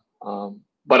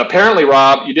but apparently,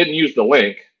 Rob, you didn't use the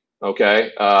link,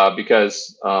 okay?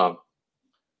 Because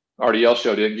RDL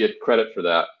Show didn't get credit for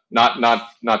that. Not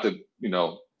to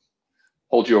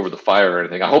hold you over the fire or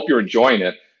anything. I hope you're enjoying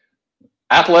it.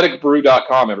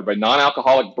 Athleticbrew.com, everybody.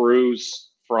 Non-alcoholic brews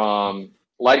from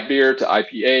light beer to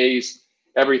IPAs,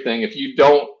 everything. If you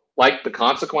don't like the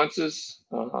consequences,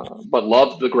 but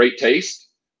love the great taste,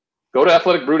 go to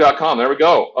athleticbrew.com. There we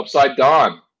go. Upside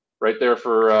Dawn, right there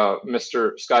for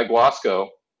Mr. Sky Guasco,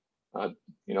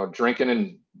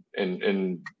 drinking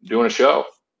and doing a show.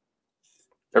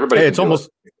 Everybody. Hey,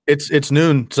 it's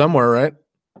noon somewhere, right?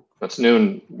 That's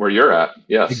noon where you're at.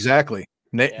 Yes. Exactly.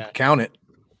 Count it.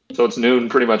 So it's noon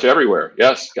pretty much everywhere.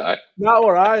 Yes, Guy. Not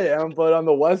where I am, but on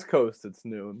the West Coast, it's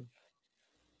noon.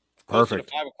 Perfect.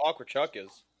 5 o'clock where Chuck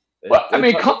is. Well, I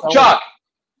mean, Chuck,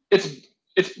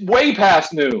 it's way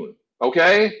past noon.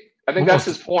 Okay, I think that's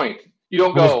his point. You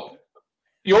don't go.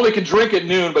 You only can drink at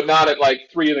noon, but not at like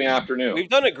 3 in the afternoon. We've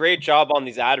done a great job on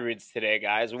these ad reads today,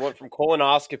 guys. We went from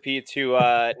colonoscopy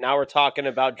to now we're talking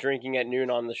about drinking at noon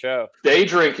on the show. Day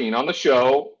drinking on the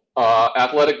show,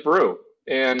 Athletic Brew,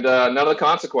 and none of the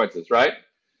consequences, right?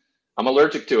 I'm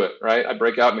allergic to it, right? I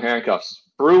break out in handcuffs.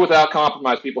 Brew without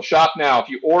compromise. People, shop now. If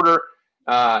you order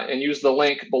and use the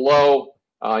link below,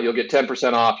 you'll get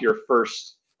 10% off your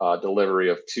first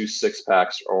delivery of 2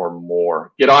 6-packs or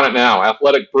more. Get on it now.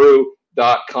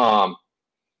 Athleticbrew.com.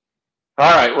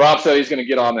 All right, Rob said he's going to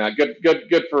get on that. Good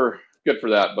for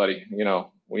that, buddy.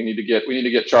 We need to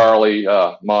get Charlie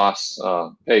Moss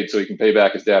paid so he can pay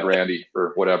back his dad Randy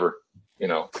for whatever.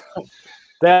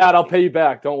 Dad, I'll pay you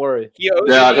back. Don't worry.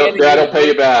 Dad will pay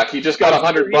you back. He just got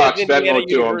 $100 Venmo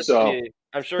to him, so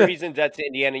I'm sure he's in debt to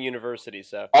Indiana University.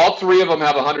 So all 3 of them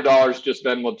have $100 just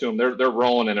Venmo to him. They're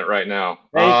rolling in it right now.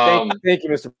 Thank you,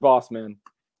 Mr. Bossman.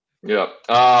 Yeah.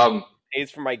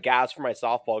 Pays for my gas for my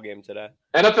softball game today.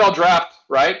 NFL draft,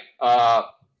 right?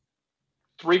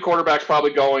 3 quarterbacks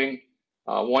probably going.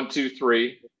 1, 2,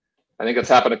 3. I think it's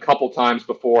happened a couple times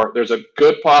before. There's a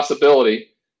good possibility.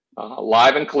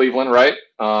 Live in Cleveland, right?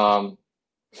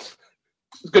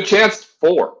 Good chance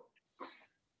 4.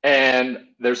 And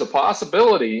there's a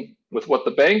possibility with what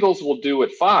the Bengals will do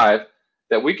at 5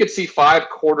 that we could see 5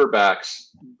 quarterbacks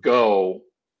go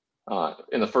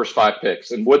in the first 5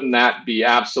 picks. And wouldn't that be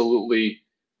absolutely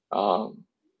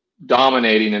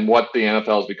dominating in what the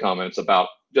NFL has become? And it's about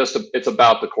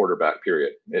the quarterback,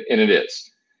 period. And it is.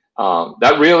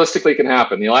 That realistically can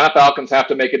happen. The Atlanta Falcons have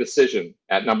to make a decision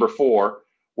at number 4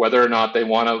 whether or not they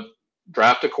want to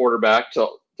draft a quarterback to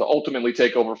ultimately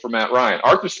take over for Matt Ryan.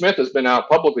 Arthur Smith has been out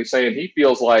publicly saying he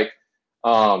feels like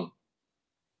I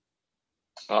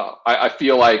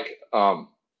feel like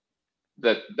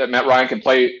that Matt Ryan can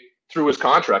play through his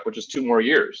contract, which is 2 more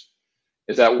years.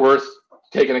 Is that worth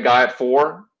taking a guy at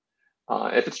 4?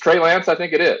 If it's Trey Lance, I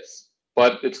think it is.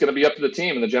 But it's going to be up to the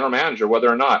team and the general manager whether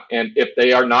or not. And if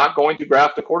they are not going to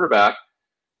draft a quarterback,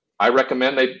 I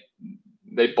recommend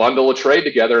they bundle a trade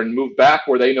together and move back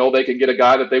where they know they can get a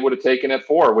guy that they would have taken at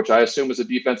 4, which I assume is a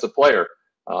defensive player,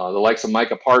 the likes of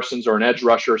Micah Parsons or an edge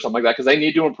rusher or something like that, because they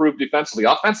need to improve defensively.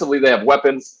 Offensively, they have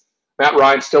weapons. Matt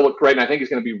Ryan still looked great, and I think he's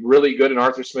going to be really good in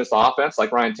Arthur Smith's offense,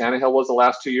 like Ryan Tannehill was the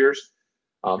last 2 years.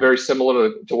 Very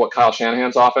similar to what Kyle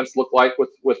Shanahan's offense looked like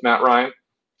with Matt Ryan.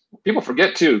 People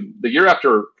forget, too, the year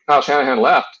after Kyle Shanahan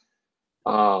left,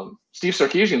 Steve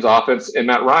Sarkisian's offense and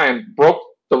Matt Ryan broke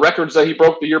the records that he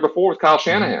broke the year before with Kyle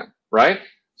Shanahan, right?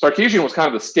 Sarkisian was kind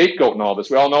of the scapegoat in all this.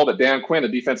 We all know that Dan Quinn, a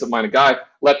defensive-minded guy,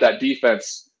 let that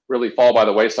defense really fall by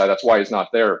the wayside. That's why he's not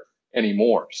there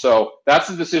anymore. So that's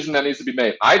the decision that needs to be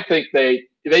made. I think they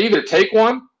either take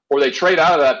one or they trade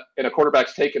out of that and a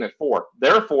quarterback's taken at 4.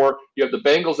 Therefore, you have the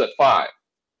Bengals at 5.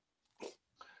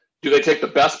 Do they take the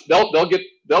best? They'll get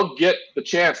the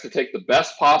chance to take the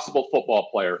best possible football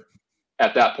player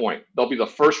at that point. They'll be the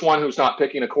first one who's not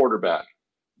picking a quarterback.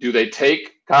 Do they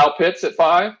take Kyle Pitts at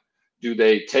 5? Do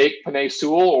they take Penei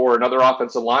Sewell or another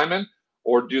offensive lineman?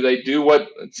 Or do they do what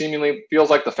seemingly feels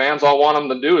like the fans all want them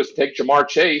to do, is take Jamar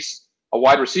Chase, a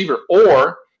wide receiver?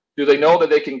 Or do they know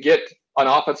that they can get an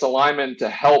offensive lineman to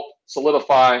help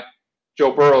solidify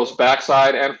Joe Burrow's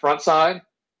backside and front side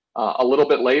a little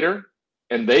bit later,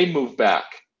 and they move back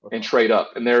and trade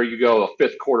up. And there you go. A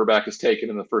fifth quarterback is taken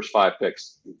in the first 5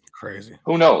 picks. Crazy.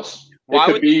 Who knows? Why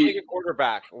would they take a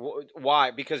quarterback?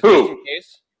 Why? Because just in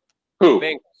case? Who?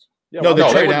 Bengals. Yeah, no, they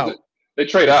trade out. They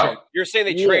trade out. You're saying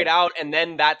they trade out, and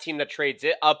then that team that trades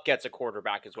it up gets a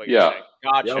quarterback is what you're saying.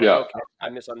 Gotcha. Yeah. Okay. I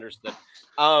misunderstood.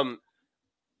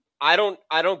 I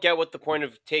don't get what the point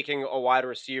of taking a wide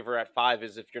receiver at 5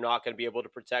 is if you're not going to be able to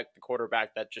protect the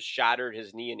quarterback that just shattered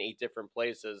his knee in 8 different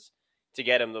places to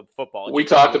get him the football. We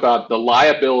talked about the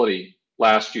liability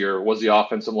last year was the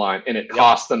offensive line, and it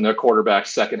cost them their quarterback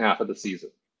second half of the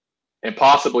season, and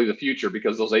possibly the future,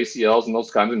 because those ACLs and those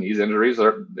kinds of knee injuries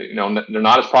are, they're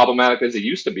not as problematic as they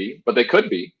used to be, but they could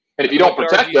be. And if you don't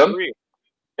protect them,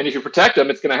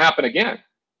 it's going to happen again.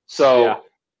 So.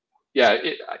 Yeah,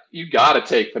 you got to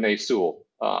take Penei Sewell,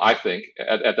 I think,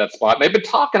 at that spot. And they've been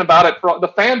talking about it.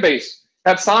 The fan base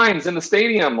had signs in the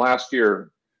stadium last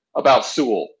year about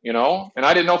Sewell, and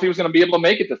I didn't know if he was going to be able to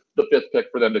make it to the 5th pick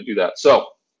for them to do that. So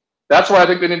that's where I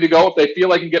think they need to go. If they feel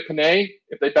they can get Penei,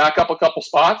 if they back up a couple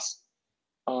spots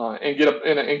and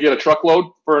get a truckload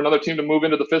for another team to move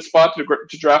into the 5th spot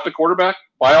to draft a quarterback,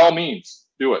 by all means,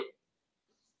 do it.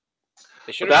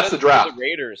 They should have sent the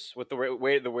Raiders with the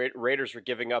way the Raiders were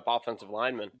giving up offensive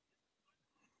linemen.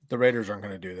 The Raiders aren't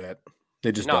going to do that.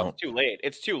 They just don't. It's too late.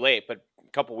 It's too late. But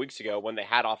a couple weeks ago, when they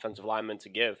had offensive linemen to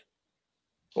give,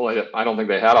 well, I don't think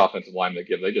they had offensive linemen to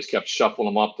give. They just kept shuffling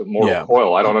them up to mortal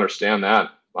coil. I don't understand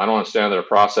that. I don't understand their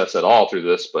process at all through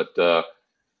this. But the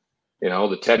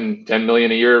 $10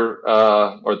 million a year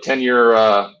or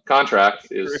 10-year contract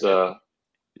is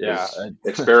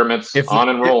experiments on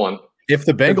and rolling. If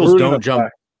the Bengals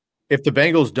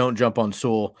don't jump on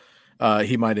Sewell,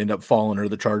 he might end up falling, or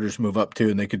the Chargers move up too,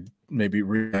 and they could maybe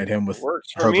reunite him with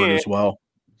Herbert as well.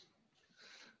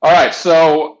 All right,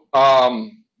 so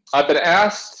I've been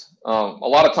asked a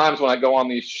lot of times when I go on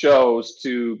these shows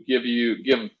to give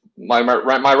my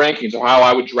rankings of how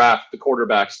I would draft the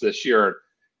quarterbacks this year,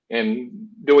 and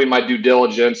doing my due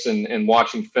diligence and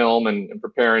watching film and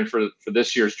preparing for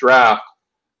this year's draft.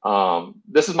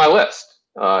 This is my list.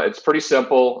 It's pretty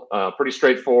simple, pretty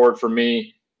straightforward for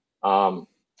me.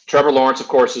 Trevor Lawrence, of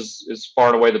course, is far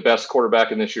and away the best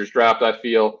quarterback in this year's draft, I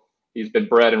feel. He's been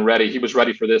bred and ready. He was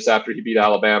ready for this after he beat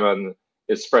Alabama in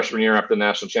his freshman year after the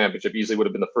national championship. Easily would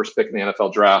have been the first pick in the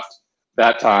NFL draft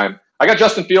that time. I got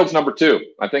Justin Fields number 2.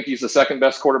 I think he's the second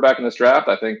best quarterback in this draft.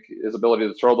 I think his ability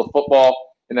to throw the football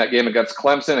in that game against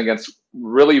Clemson, against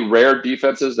really rare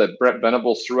defenses that Brent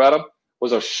Venables threw at him,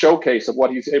 was a showcase of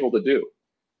what he's able to do.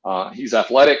 He's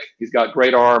athletic. He's got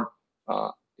great arm.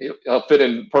 He'll fit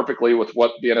in perfectly with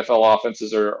what the NFL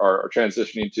offenses are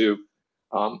transitioning to.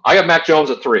 I have Mac Jones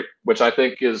at 3, which I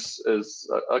think is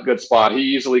a good spot. He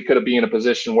easily could have been in a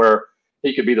position where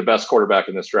he could be the best quarterback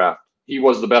in this draft. He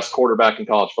was the best quarterback in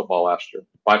college football last year,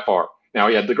 by far. Now,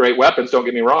 he had the great weapons, don't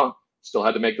get me wrong. Still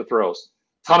had to make the throws.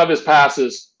 Ton of his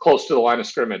passes close to the line of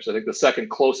scrimmage. I think the second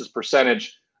closest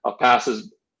percentage of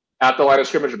passes at the line of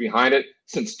scrimmage or behind it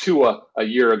since Tua a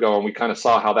year ago, and we kind of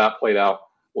saw how that played out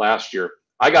last year.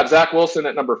 I got Zach Wilson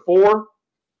at number 4.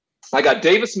 I got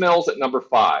Davis Mills at number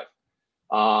 5.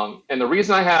 And the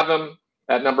reason I have him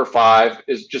at number 5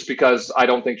 is just because I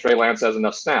don't think Trey Lance has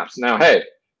enough snaps. Now, hey,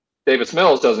 Davis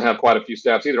Mills doesn't have quite a few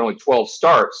snaps either, only 12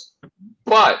 starts.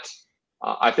 But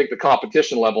I think the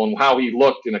competition level and how he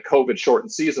looked in a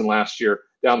COVID-shortened season last year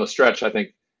down the stretch, I think,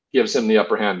 gives him the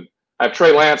upper hand. I have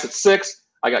Trey Lance at 6.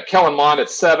 I got Kellen Mond at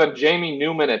 7, Jamie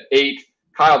Newman at 8,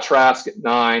 Kyle Trask at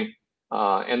 9,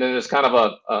 and then there's kind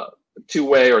of a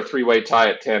 2-way or 3-way tie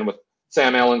at 10 with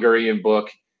Sam Ehlinger, Ian Book,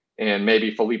 and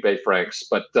maybe Felipe Franks.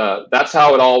 But that's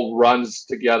how it all runs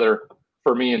together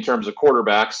for me in terms of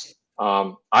quarterbacks.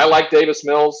 I like Davis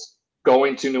Mills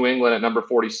going to New England at number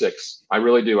 46. I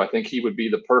really do. I think he would be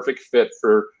the perfect fit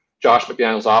for Josh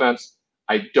McDaniels' offense.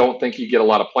 I don't think he'd get a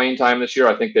lot of playing time this year.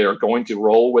 I think they are going to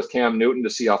roll with Cam Newton to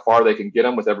see how far they can get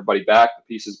him with everybody back, the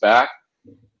pieces back.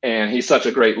 And he's such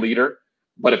a great leader.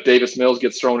 But if Davis Mills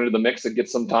gets thrown into the mix and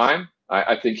gets some time,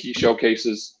 I think he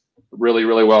showcases really,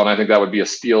 really well. And I think that would be a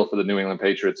steal for the New England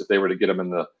Patriots if they were to get him in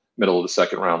the middle of the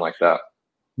second round like that.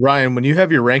 Ryan, when you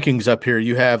have your rankings up here,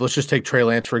 you have, let's just take Trey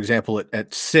Lance, for example,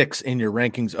 at 6 in your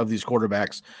rankings of these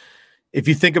quarterbacks. If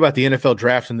you think about the NFL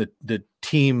draft and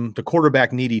the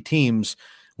quarterback needy teams,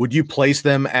 would you place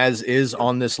them as is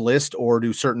on this list, or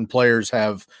do certain players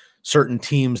have certain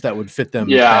teams that would fit them?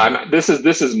 Yeah, this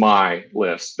is my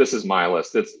list. This is my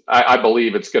list. I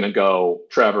believe it's going to go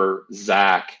Trevor,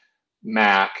 Zach,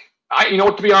 Mac.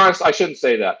 To be honest, I shouldn't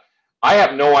say that. I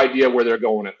have no idea where they're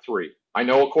going at 3. I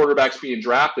know a quarterback's being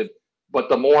drafted, but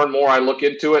the more and more I look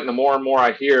into it and the more and more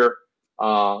I hear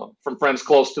from friends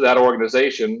close to that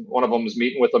organization, one of them is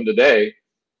meeting with them today,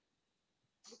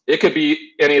 it could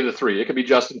be any of the three. It could be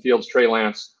Justin Fields, Trey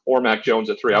Lance, or Mac Jones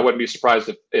at 3. I wouldn't be surprised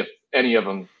if any of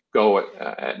them go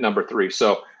at number 3.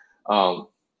 So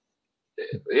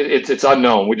it's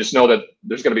unknown. We just know that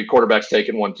there's going to be quarterbacks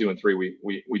taken 1, 2, and 3.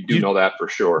 We do know that for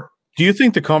sure. Do you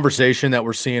think the conversation that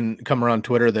we're seeing come around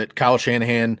Twitter that Kyle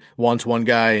Shanahan wants one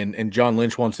guy and John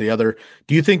Lynch wants the other,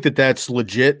 do you think that that's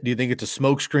legit? Do you think it's a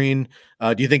smokescreen?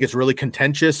 Do you think it's really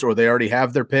contentious, or they already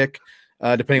have their pick?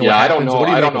 Depending on what happens?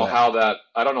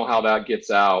 I don't know how that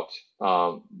gets out.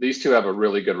 These two have a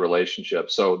really good relationship,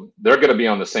 so they're going to be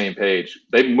on the same page.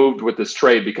 They moved with this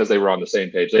trade because they were on the same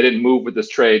page. They didn't move with this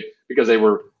trade because they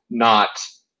were not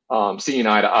seeing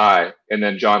eye to eye. And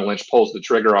then John Lynch pulls the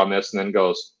trigger on this and then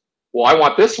goes, "Well, I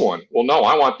want this one." Well, no,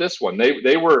 I want this one.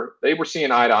 They were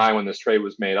seeing eye to eye when this trade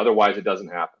was made. Otherwise, it doesn't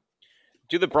happen.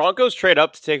 Do the Broncos trade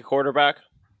up to take a quarterback?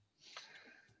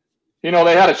 They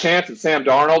had a chance at Sam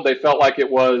Darnold. They felt like it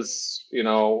was,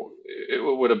 it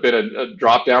would have been a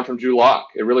drop down from Drew Lock.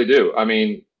 It really do. I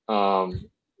mean,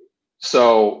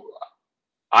 so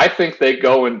I think they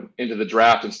go into the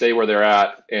draft and stay where they're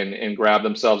at and grab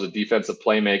themselves a defensive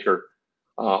playmaker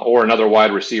or another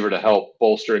wide receiver to help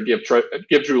bolster and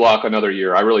give Drew Lock another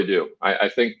year. I really do. I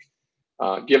think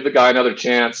give the guy another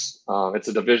chance. It's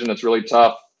a division that's really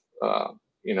tough,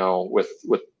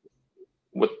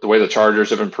 with the way the Chargers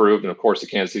have improved, and of course the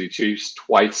Kansas City Chiefs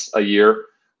twice a year.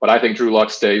 But I think Drew Lock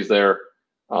stays there,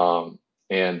 and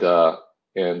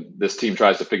this team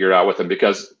tries to figure it out with him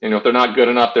because if they're not good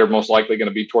enough, they're most likely going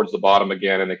to be towards the bottom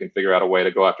again, and they can figure out a way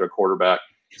to go after a quarterback.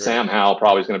 Sure. Sam Howell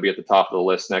probably is going to be at the top of the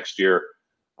list next year.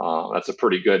 That's a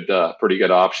pretty good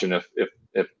option if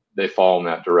they fall in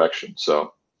that direction.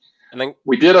 So, and then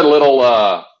we did a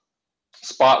little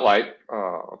spotlight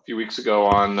a few weeks ago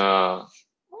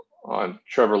on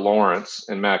Trevor Lawrence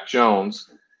and Mac Jones.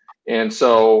 And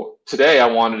so today I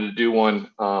wanted to do one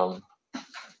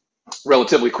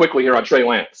relatively quickly here on Trey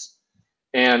Lance.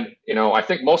 And, I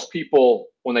think most people,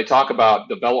 when they talk about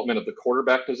development of the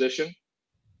quarterback position,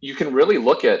 you can really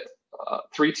look at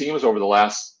 3 teams over the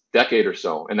last decade or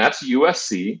so. And that's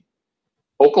USC,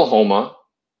 Oklahoma,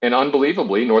 and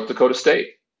unbelievably, North Dakota State.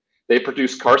 They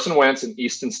produced Carson Wentz and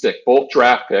Easton Stick, both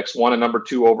draft picks, one and number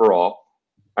 2 overall.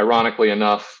 Ironically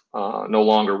enough, no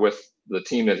longer with the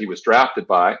team that he was drafted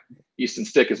by. Easton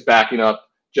Stick is backing up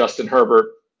Justin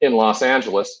Herbert in Los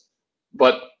Angeles,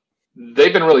 but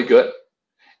they've been really good.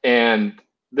 And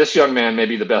this young man may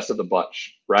be the best of the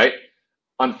bunch, right?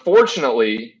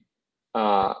 Unfortunately,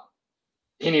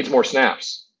 he needs more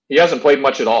snaps. He hasn't played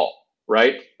much at all,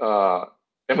 right?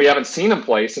 And we haven't seen him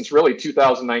play since really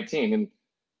 2019. And we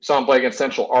saw him play against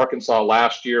Central Arkansas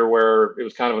last year where it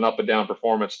was kind of an up and down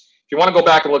performance. If you want to go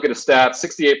back and look at his stats,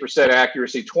 68%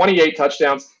 accuracy, 28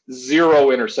 touchdowns, 0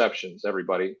 interceptions,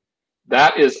 everybody.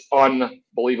 That is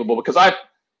unbelievable because I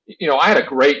had a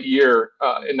great year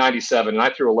in 97 and I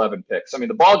threw 11 picks. I mean,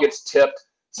 the ball gets tipped,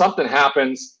 something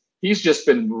happens. He's just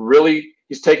been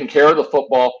he's taking care of the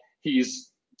football.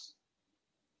 He's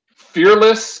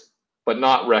fearless, but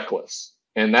not reckless.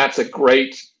 And that's a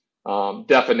great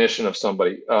definition of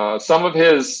somebody. Some of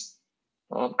his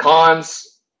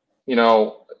cons,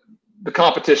 the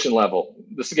competition level.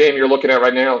 This game you're looking at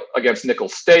right now against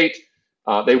Nicholls State.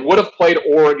 They would have played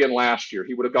Oregon last year.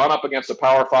 He would have gone up against a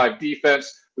Power 5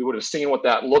 defense. We would have seen what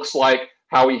that looks like,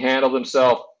 how he handled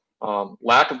himself.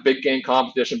 Lack of big game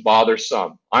competition bothers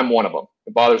some. I'm one of them.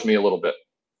 It bothers me a little bit.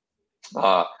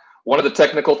 One of the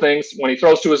technical things, when he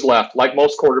throws to his left, like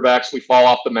most quarterbacks, we fall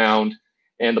off the mound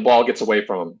and the ball gets away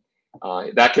from him.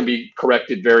 That can be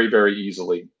corrected very, very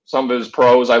easily. Some of his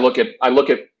pros, I look at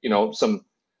some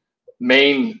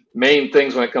main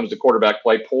things when it comes to quarterback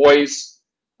play. Poise,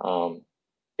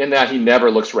 in that he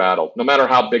never looks rattled, no matter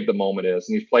how big the moment is.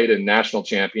 And he's played in national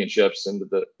championships, and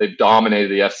they've dominated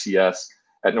the FCS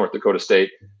at North Dakota State.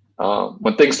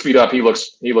 When things speed up, he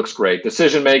looks great.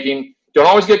 Decision making, don't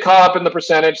always get caught up in the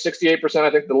percentage. 68%. I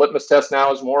think the litmus test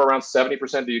now is more around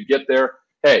 70%. Do you get there?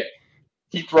 Hey,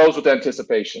 he throws with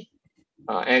anticipation,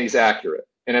 and he's accurate.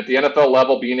 And at the NFL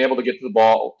level, being able to get to the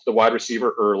ball, to the wide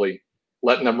receiver early,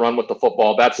 letting them run with the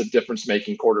football, that's a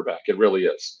difference-making quarterback. It really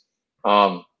is.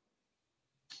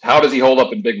 How does he hold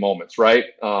up in big moments, right?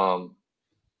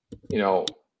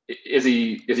 Is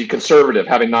he conservative,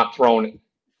 having not thrown,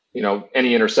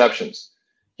 any interceptions?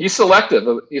 He's selective.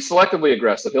 He's selectively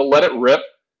aggressive. He'll let it rip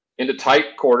into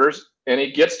tight quarters, and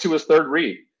he gets to his third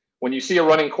read. When you see a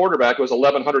running quarterback who has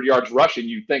 1,100 yards rushing,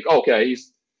 you think, okay,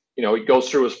 he goes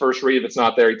through his first read. If it's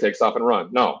not there, he takes off and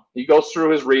runs. No, he goes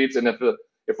through his reads, and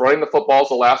if running the football is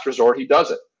the last resort, he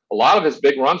does it. A lot of his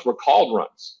big runs were called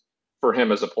runs for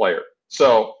him as a player.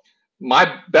 So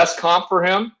my best comp for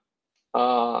him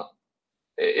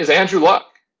is Andrew Luck.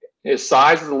 His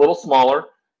size is a little smaller.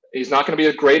 He's not going to be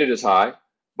as great at his high,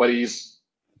 but he's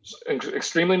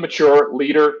extremely mature,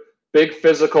 leader, big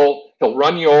physical. He'll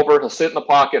run you over. He'll sit in the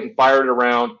pocket and fire it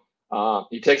around.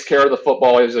 He takes care of the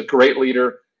football. He's a great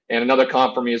leader. And another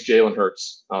comp for me is Jalen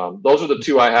Hurts. Those are the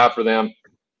two I have for them.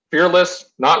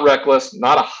 Fearless, not reckless,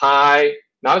 not as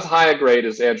high a grade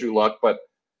as Andrew Luck, but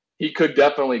he could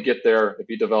definitely get there if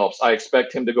he develops. I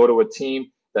expect him to go to a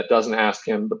team that doesn't ask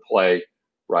him to play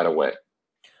right away.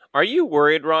 Are you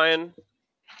worried, Ryan?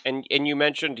 And you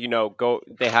mentioned,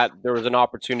 there was an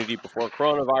opportunity before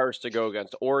coronavirus to go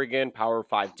against Oregon, Power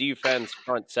 5 defense,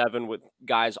 front seven with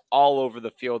guys all over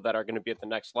the field that are going to be at the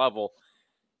next level.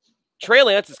 Trey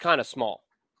Lance is kind of small.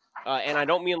 And I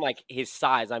don't mean like his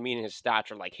size. I mean his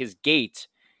stature. Like his gait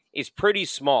is pretty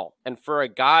small. And for a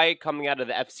guy coming out of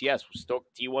the FCS, still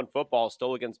D1 football,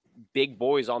 still against big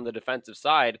boys on the defensive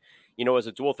side, as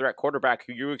a dual threat quarterback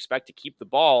who you expect to keep the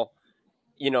ball,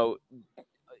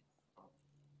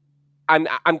 I'm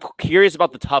curious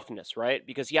about the toughness, right?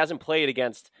 Because he hasn't played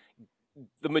against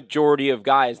the majority of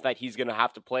guys that he's going to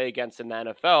have to play against in the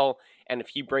NFL. And if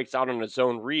he breaks out on a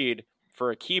zone read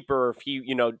for a keeper, if he,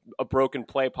 a broken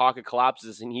play pocket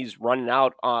collapses and he's running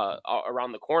out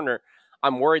around the corner,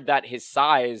 I'm worried that his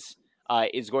size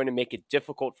is going to make it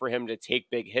difficult for him to take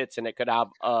big hits, and it could have.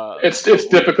 It's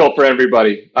difficult for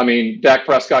everybody. I mean, Dak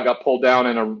Prescott got pulled down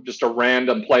in just a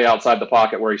random play outside the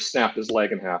pocket where he snapped his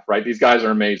leg in half. Right? These guys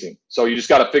are amazing. So you just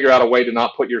got to figure out a way to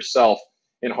not put yourself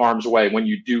in harm's way when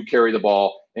you do carry the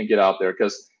ball and get out there.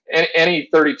 Because any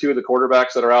 32 of the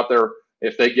quarterbacks that are out there,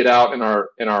 if they get out and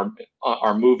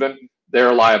are moving,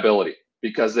 they're a liability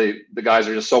because the guys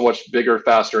are just so much bigger,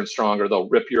 faster, and stronger. They'll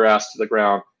rip your ass to the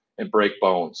ground and break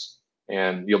bones.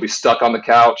 And you'll be stuck on the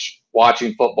couch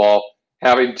watching football,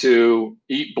 having to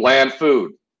eat bland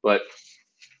food. But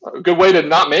a good way to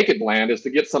not make it bland is to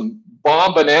get some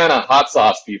bomb banana hot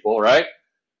sauce, people, right?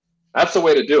 That's the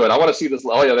way to do it. I want to see this.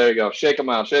 Oh, yeah, there you go. Shake them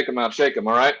out, shake them out, shake them,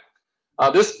 all right?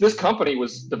 This company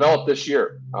was developed this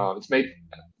year. It's made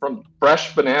from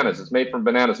fresh bananas. It's made from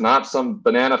bananas, not some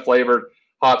banana-flavored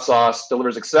hot sauce.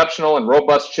 Delivers exceptional and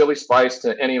robust chili spice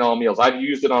to any and all meals. I've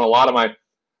used it on a lot of my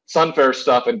Sunfair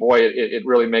stuff, and boy, it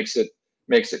really makes it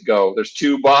go. There's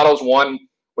two bottles, one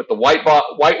with the white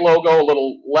logo, a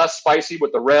little less spicy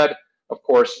with the red, of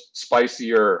course,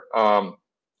 spicier.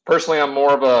 Personally, I'm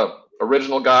more of a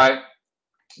original guy,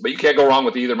 but you can't go wrong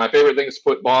with either. My favorite thing is to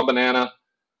put bomb banana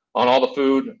on all the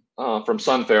food from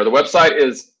Sunfair. The website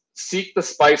is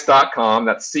seekthespice.com.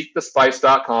 That's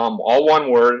seekthespice.com, all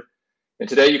one word. And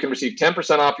today you can receive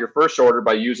 10% off your first order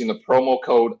by using the promo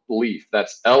code LEAF.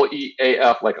 That's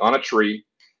LEAF, like on a tree,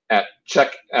 at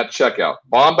checkout.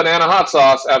 Bomb banana hot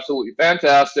sauce, absolutely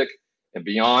fantastic, and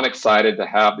beyond excited to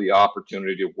have the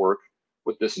opportunity to work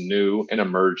with this new and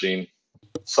emerging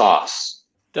sauce.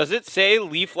 Does it say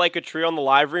 "leaf like a tree" on the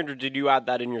live read, or did you add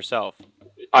that in yourself?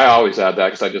 I always add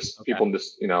that because people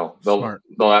just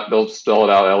they'll spell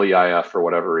it out LEIF for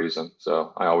whatever reason.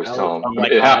 So I always tell them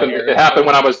it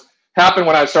happened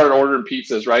when I started ordering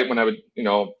pizzas, right? When I would,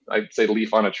 I'd say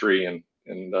leaf on a tree and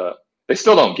they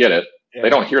still don't get it. Yeah. They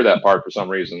don't hear that part for some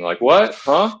reason. They're like, what?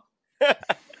 Huh?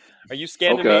 Are you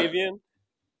Scandinavian?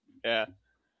 Okay.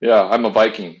 Yeah, I'm a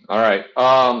Viking. All right.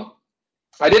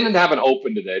 I didn't have an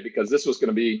open today because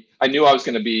I knew I was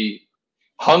going to be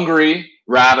hungry,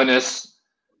 ravenous.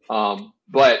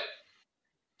 But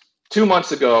 2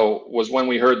 months ago was when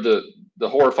we heard the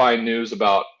horrifying news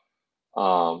about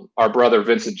our brother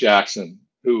Vincent Jackson,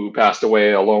 who passed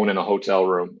away alone in a hotel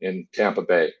room in Tampa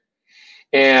Bay,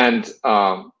 and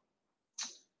I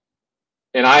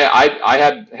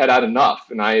had enough,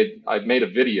 and I'd made a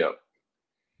video,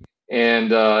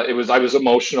 and I was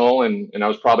emotional, and I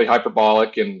was probably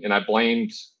hyperbolic, and I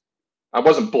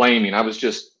wasn't blaming, I was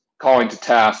just calling to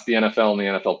task the NFL and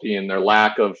the NFLPA and their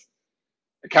lack of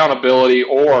accountability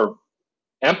or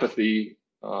empathy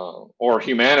or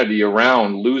humanity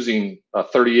around losing a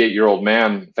 38-year-old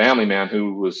family man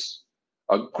who was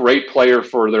a great player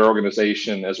for their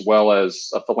organization as well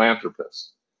as a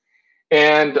philanthropist.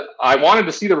 And I wanted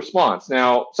to see the response.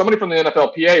 Now, somebody from the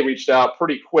NFLPA reached out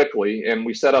pretty quickly, and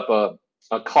we set up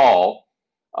a call.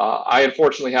 I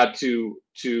unfortunately had to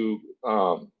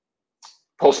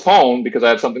postpone because I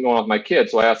had something going on with my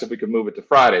kids, so I asked if we could move it to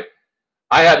Friday.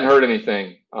 I hadn't heard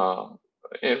anything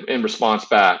in response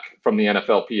back from the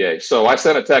NFLPA. So I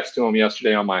sent a text to him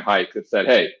yesterday on my hike that said,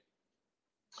 hey,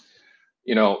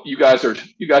 you guys are,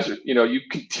 you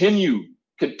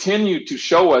continue to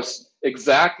show us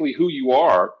exactly who you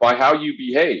are by how you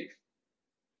behave,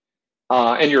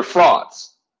 and you're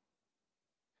frauds.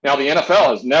 Now, the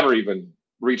NFL has never even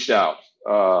reached out.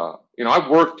 I've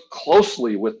worked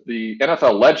closely with the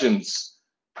NFL Legends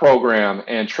program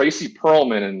and Tracy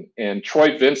Perlman and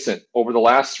Troy Vincent over the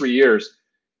last 3 years.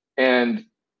 And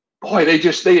boy,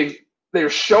 they're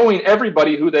showing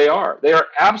everybody who they are. They are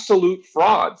absolute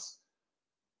frauds.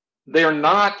 They're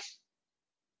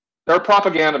a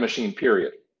propaganda machine,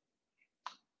 period.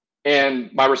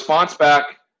 And my response back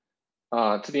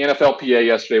to the NFLPA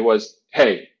yesterday was,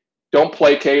 hey, don't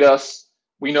placate us.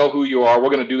 We know who you are. We're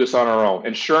going to do this on our own.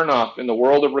 And sure enough, in the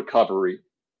world of recovery,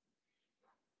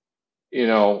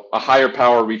 a higher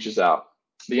power reaches out.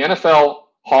 The NFL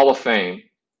Hall of Fame,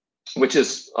 which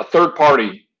is a third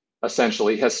party,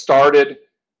 essentially, has started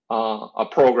a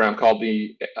program called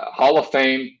the Hall of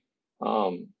Fame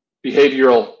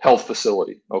Behavioral Health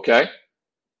Facility, okay?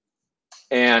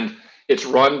 And it's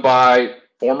run by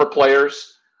former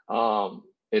players.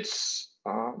 It's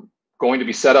going to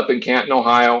be set up in Canton,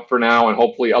 Ohio for now, and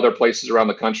hopefully other places around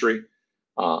the country.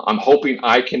 I'm hoping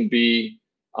I can be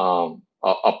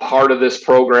a part of this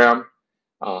program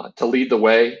to lead the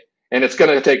way. And it's going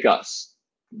to take us,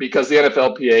 because the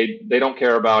NFLPA, they don't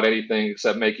care about anything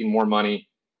except making more money.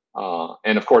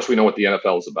 And of course, we know what the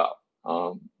NFL is about.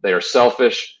 They are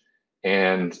selfish,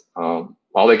 and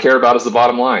all they care about is the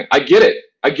bottom line. I get it.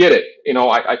 I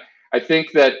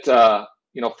think that,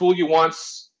 fool you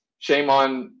once, shame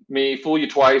on me, fool you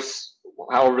twice,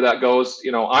 however that goes.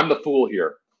 I'm the fool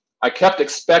here. I kept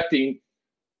expecting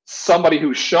somebody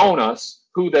who's shown us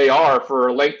who they are for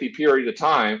a lengthy period of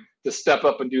time to step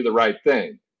up and do the right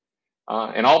thing.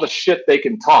 And all the shit they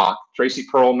can talk, Tracy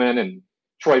Perlman and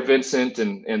Troy Vincent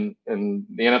and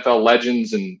the NFL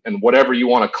Legends and whatever you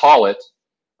want to call it,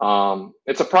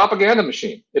 it's a propaganda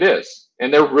machine. It is.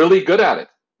 And they're really good at it.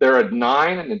 They're a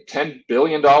 $9 and $10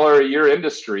 billion a year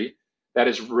industry that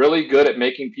is really good at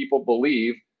making people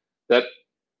believe that,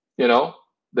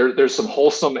 there's some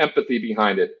wholesome empathy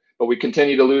behind it. But we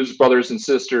continue to lose brothers and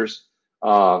sisters,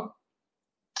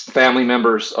 family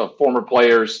members of former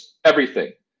players,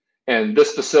 everything. And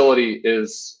this facility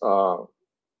is going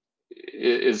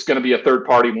to be a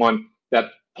third-party one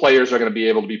that players are going to be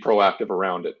able to be proactive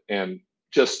around it. And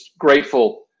just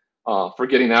grateful for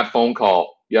getting that phone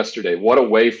call yesterday. What a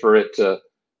way for it to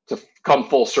come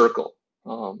full circle.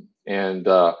 And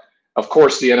of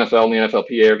course, the NFL and the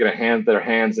NFLPA are going to hand their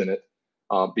hands in it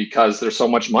because there's so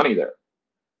much money there.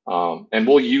 And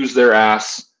we'll use their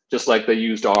ass just like they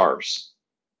used ours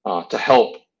to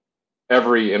help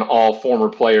every and all former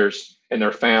players and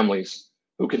their families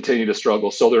who continue to struggle.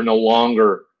 So they're no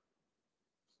longer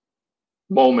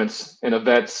moments and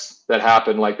events that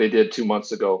happen like they did 2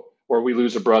 months ago, where we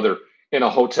lose a brother in a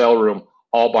hotel room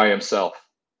all by himself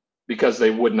because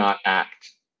they would not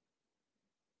act.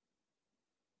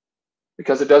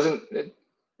 Because it doesn't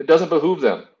behoove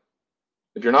them.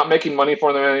 If you're not making money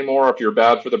for them anymore, if you're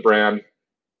bad for the brand,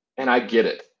 and I get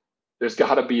it, there's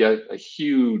got to be a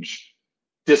huge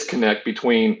disconnect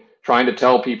between trying to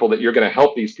tell people that you're going to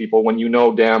help these people when you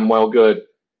know damn well good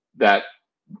that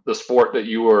the sport that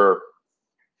you are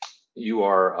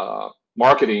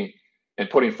marketing and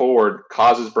putting forward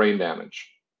causes brain damage.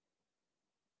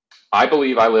 I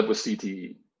believe I live with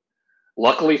CTE.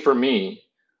 Luckily for me,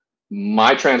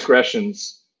 my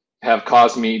transgressions have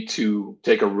caused me to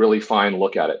take a really fine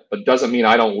look at it, but doesn't mean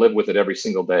I don't live with it every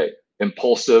single day.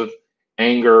 Impulsive,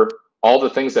 anger, all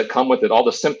the things that come with it, all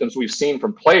the symptoms we've seen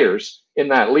from players in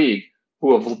that league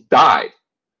who have died,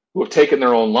 who have taken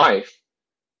their own life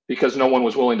because no one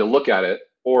was willing to look at it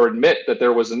or admit that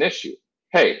there was an issue.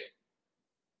 Hey,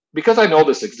 because I know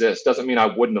this exists doesn't mean I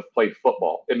wouldn't have played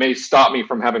football. It may stop me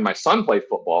from having my son play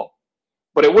football,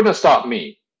 but it wouldn't have stopped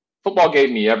me. Football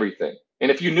gave me everything. And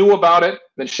if you knew about it,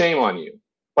 then shame on you.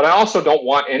 But I also don't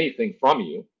want anything from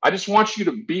you. I just want you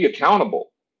to be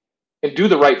accountable and do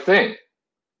the right thing.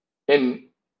 And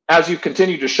as you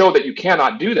continue to show that you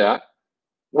cannot do that,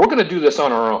 we're going to do this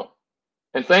on our own.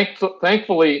 And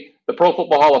thankfully, the Pro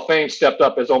Football Hall of Fame stepped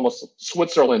up as almost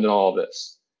Switzerland in all of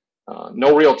this.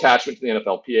 No real attachment to the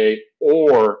NFLPA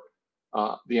or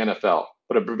the NFL,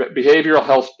 but a behavioral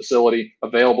health facility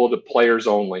available to players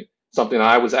only, something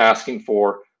I was asking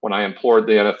for when I implored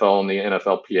the NFL and the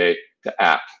NFLPA to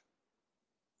act.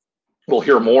 We'll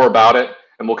hear more about it,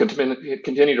 and we'll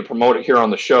continue to promote it here on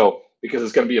the show because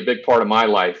it's going to be a big part of my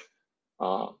life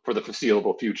for the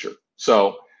foreseeable future.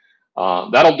 So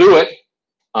that'll do it.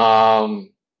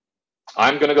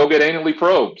 I'm going to go get anally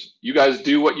probed. You guys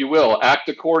do what you will. Act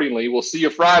accordingly. We'll see you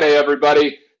Friday,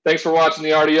 everybody. Thanks for watching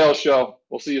the RDL show.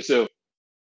 We'll see you soon.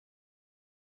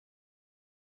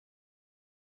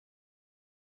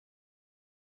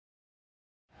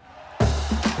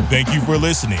 Thank you for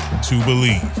listening to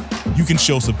Believe. You can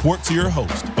show support to your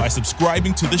host by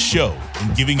subscribing to the show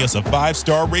and giving us a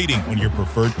 5-star rating on your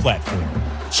preferred platform.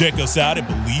 Check us out at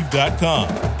Believe.com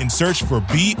and search for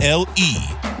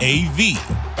BLEAV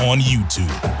on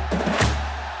YouTube.